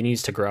network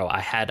continues to grow. I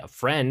had a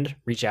friend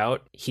reach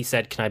out. He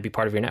said, "Can I be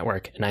part of your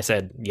network?" And I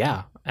said,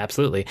 "Yeah,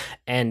 absolutely."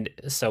 And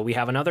so we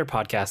have another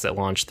podcast that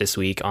launched this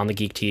week on the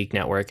Geek to Geek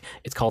network.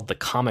 It's called The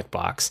Comic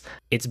Box.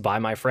 It's by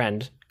my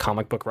friend,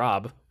 Comic Book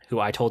Rob,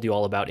 who I told you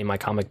all about in my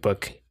comic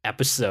book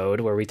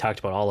episode where we talked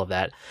about all of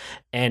that.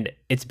 And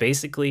it's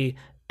basically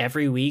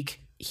every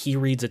week he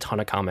reads a ton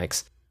of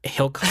comics.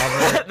 He'll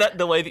cover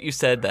the way that you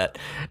said that.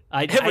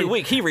 Every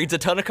week he reads a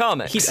ton of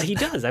comics. He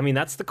does. I mean,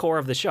 that's the core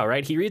of the show,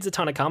 right? He reads a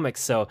ton of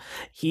comics, so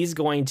he's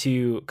going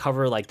to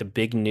cover like the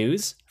big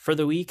news for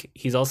the week.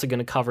 He's also going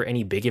to cover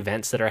any big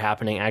events that are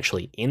happening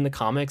actually in the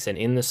comics and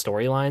in the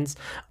storylines.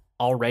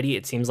 Already,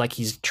 it seems like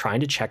he's trying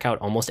to check out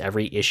almost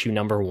every issue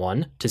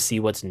 #1 to see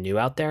what's new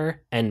out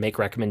there and make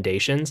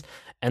recommendations.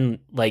 And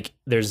like,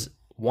 there's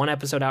one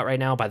episode out right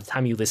now. By the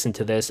time you listen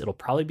to this, it'll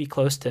probably be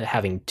close to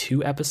having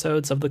 2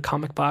 episodes of the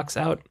Comic Box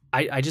out.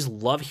 I just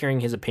love hearing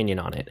his opinion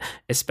on it,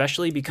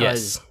 especially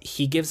because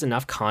he gives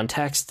enough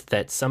context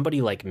that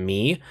somebody like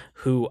me,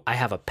 who I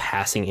have a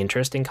passing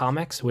interest in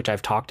comics, which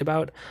I've talked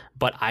about,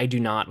 but I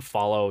do not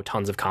follow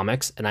tons of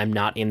comics and I'm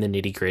not in the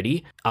nitty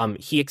gritty.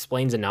 He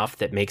explains enough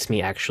that makes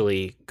me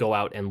actually go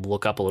out and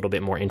look up a little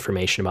bit more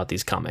information about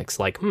these comics.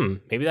 Like,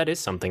 maybe that is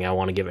something I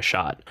want to give a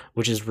shot,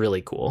 which is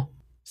really cool.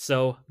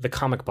 So the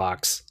Comic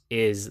Box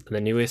is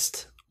the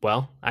newest.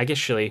 Well, I guess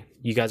actually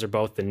you guys are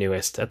both the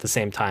newest at the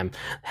same time.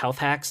 Health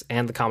Hacks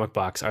and the Comic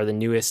Box are the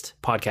newest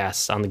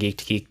podcasts on the Geek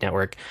to Geek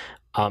network.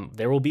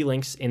 There will be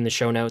links in the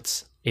show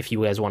notes if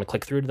you guys want to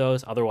click through to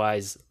those.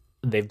 Otherwise,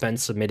 they've been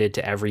submitted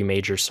to every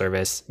major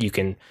service. You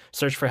can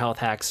search for Health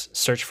Hacks,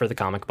 search for the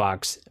Comic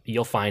Box.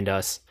 You'll find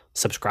us.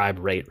 Subscribe,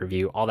 rate,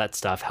 review, all that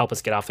stuff. Help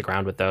us get off the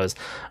ground with those.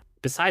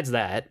 Besides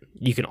that,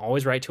 you can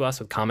always write to us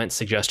with comments,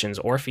 suggestions,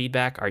 or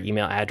feedback. Our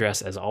email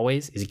address, as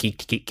always, is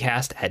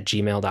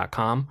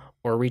geek2geekcast@gmail.com,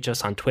 or reach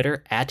us on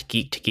Twitter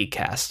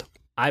 @geek2geekcast.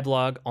 I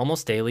blog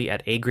almost daily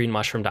at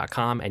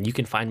agreenmushroom.com, and you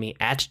can find me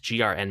at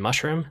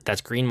grnmushroom,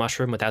 that's green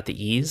mushroom without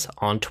the E's,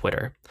 on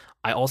Twitter.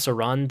 I also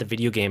run the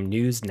Video Game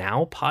News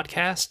Now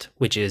podcast,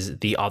 which is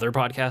the other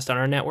podcast on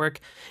our network.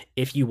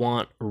 If you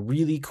want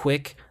really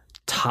quick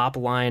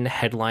top-line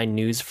headline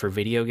news for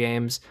video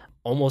games,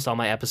 almost all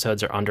my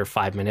episodes are under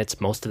 5 minutes.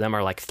 Most of them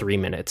are like 3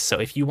 minutes. So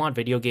if you want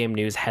video game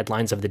news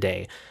headlines of the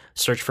day,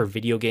 search for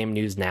Video Game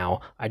News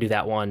Now. I do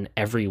that one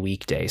every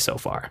weekday so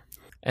far.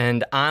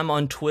 And I'm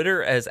on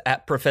Twitter as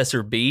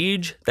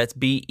 @ProfessorBeej. That's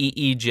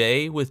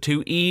BEEJ with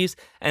 2 E's.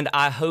 And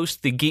I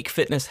host the Geek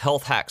Fitness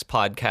Health Hacks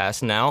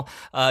podcast now.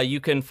 You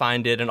can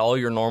find it in all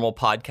your normal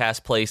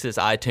podcast places,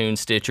 iTunes,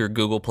 Stitcher,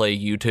 Google Play,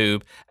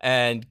 YouTube,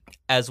 and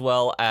as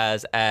well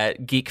as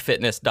at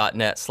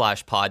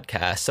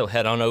geekfitness.net/podcast. So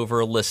head on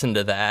over, listen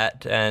to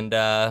that, and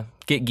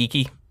get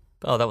geeky.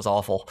 Oh, that was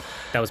awful.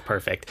 That was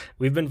perfect.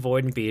 We've been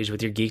Void and Beej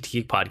with your Geek to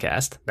Geek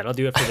podcast. That'll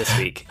do it for this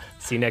week.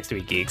 See you next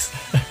week, geeks.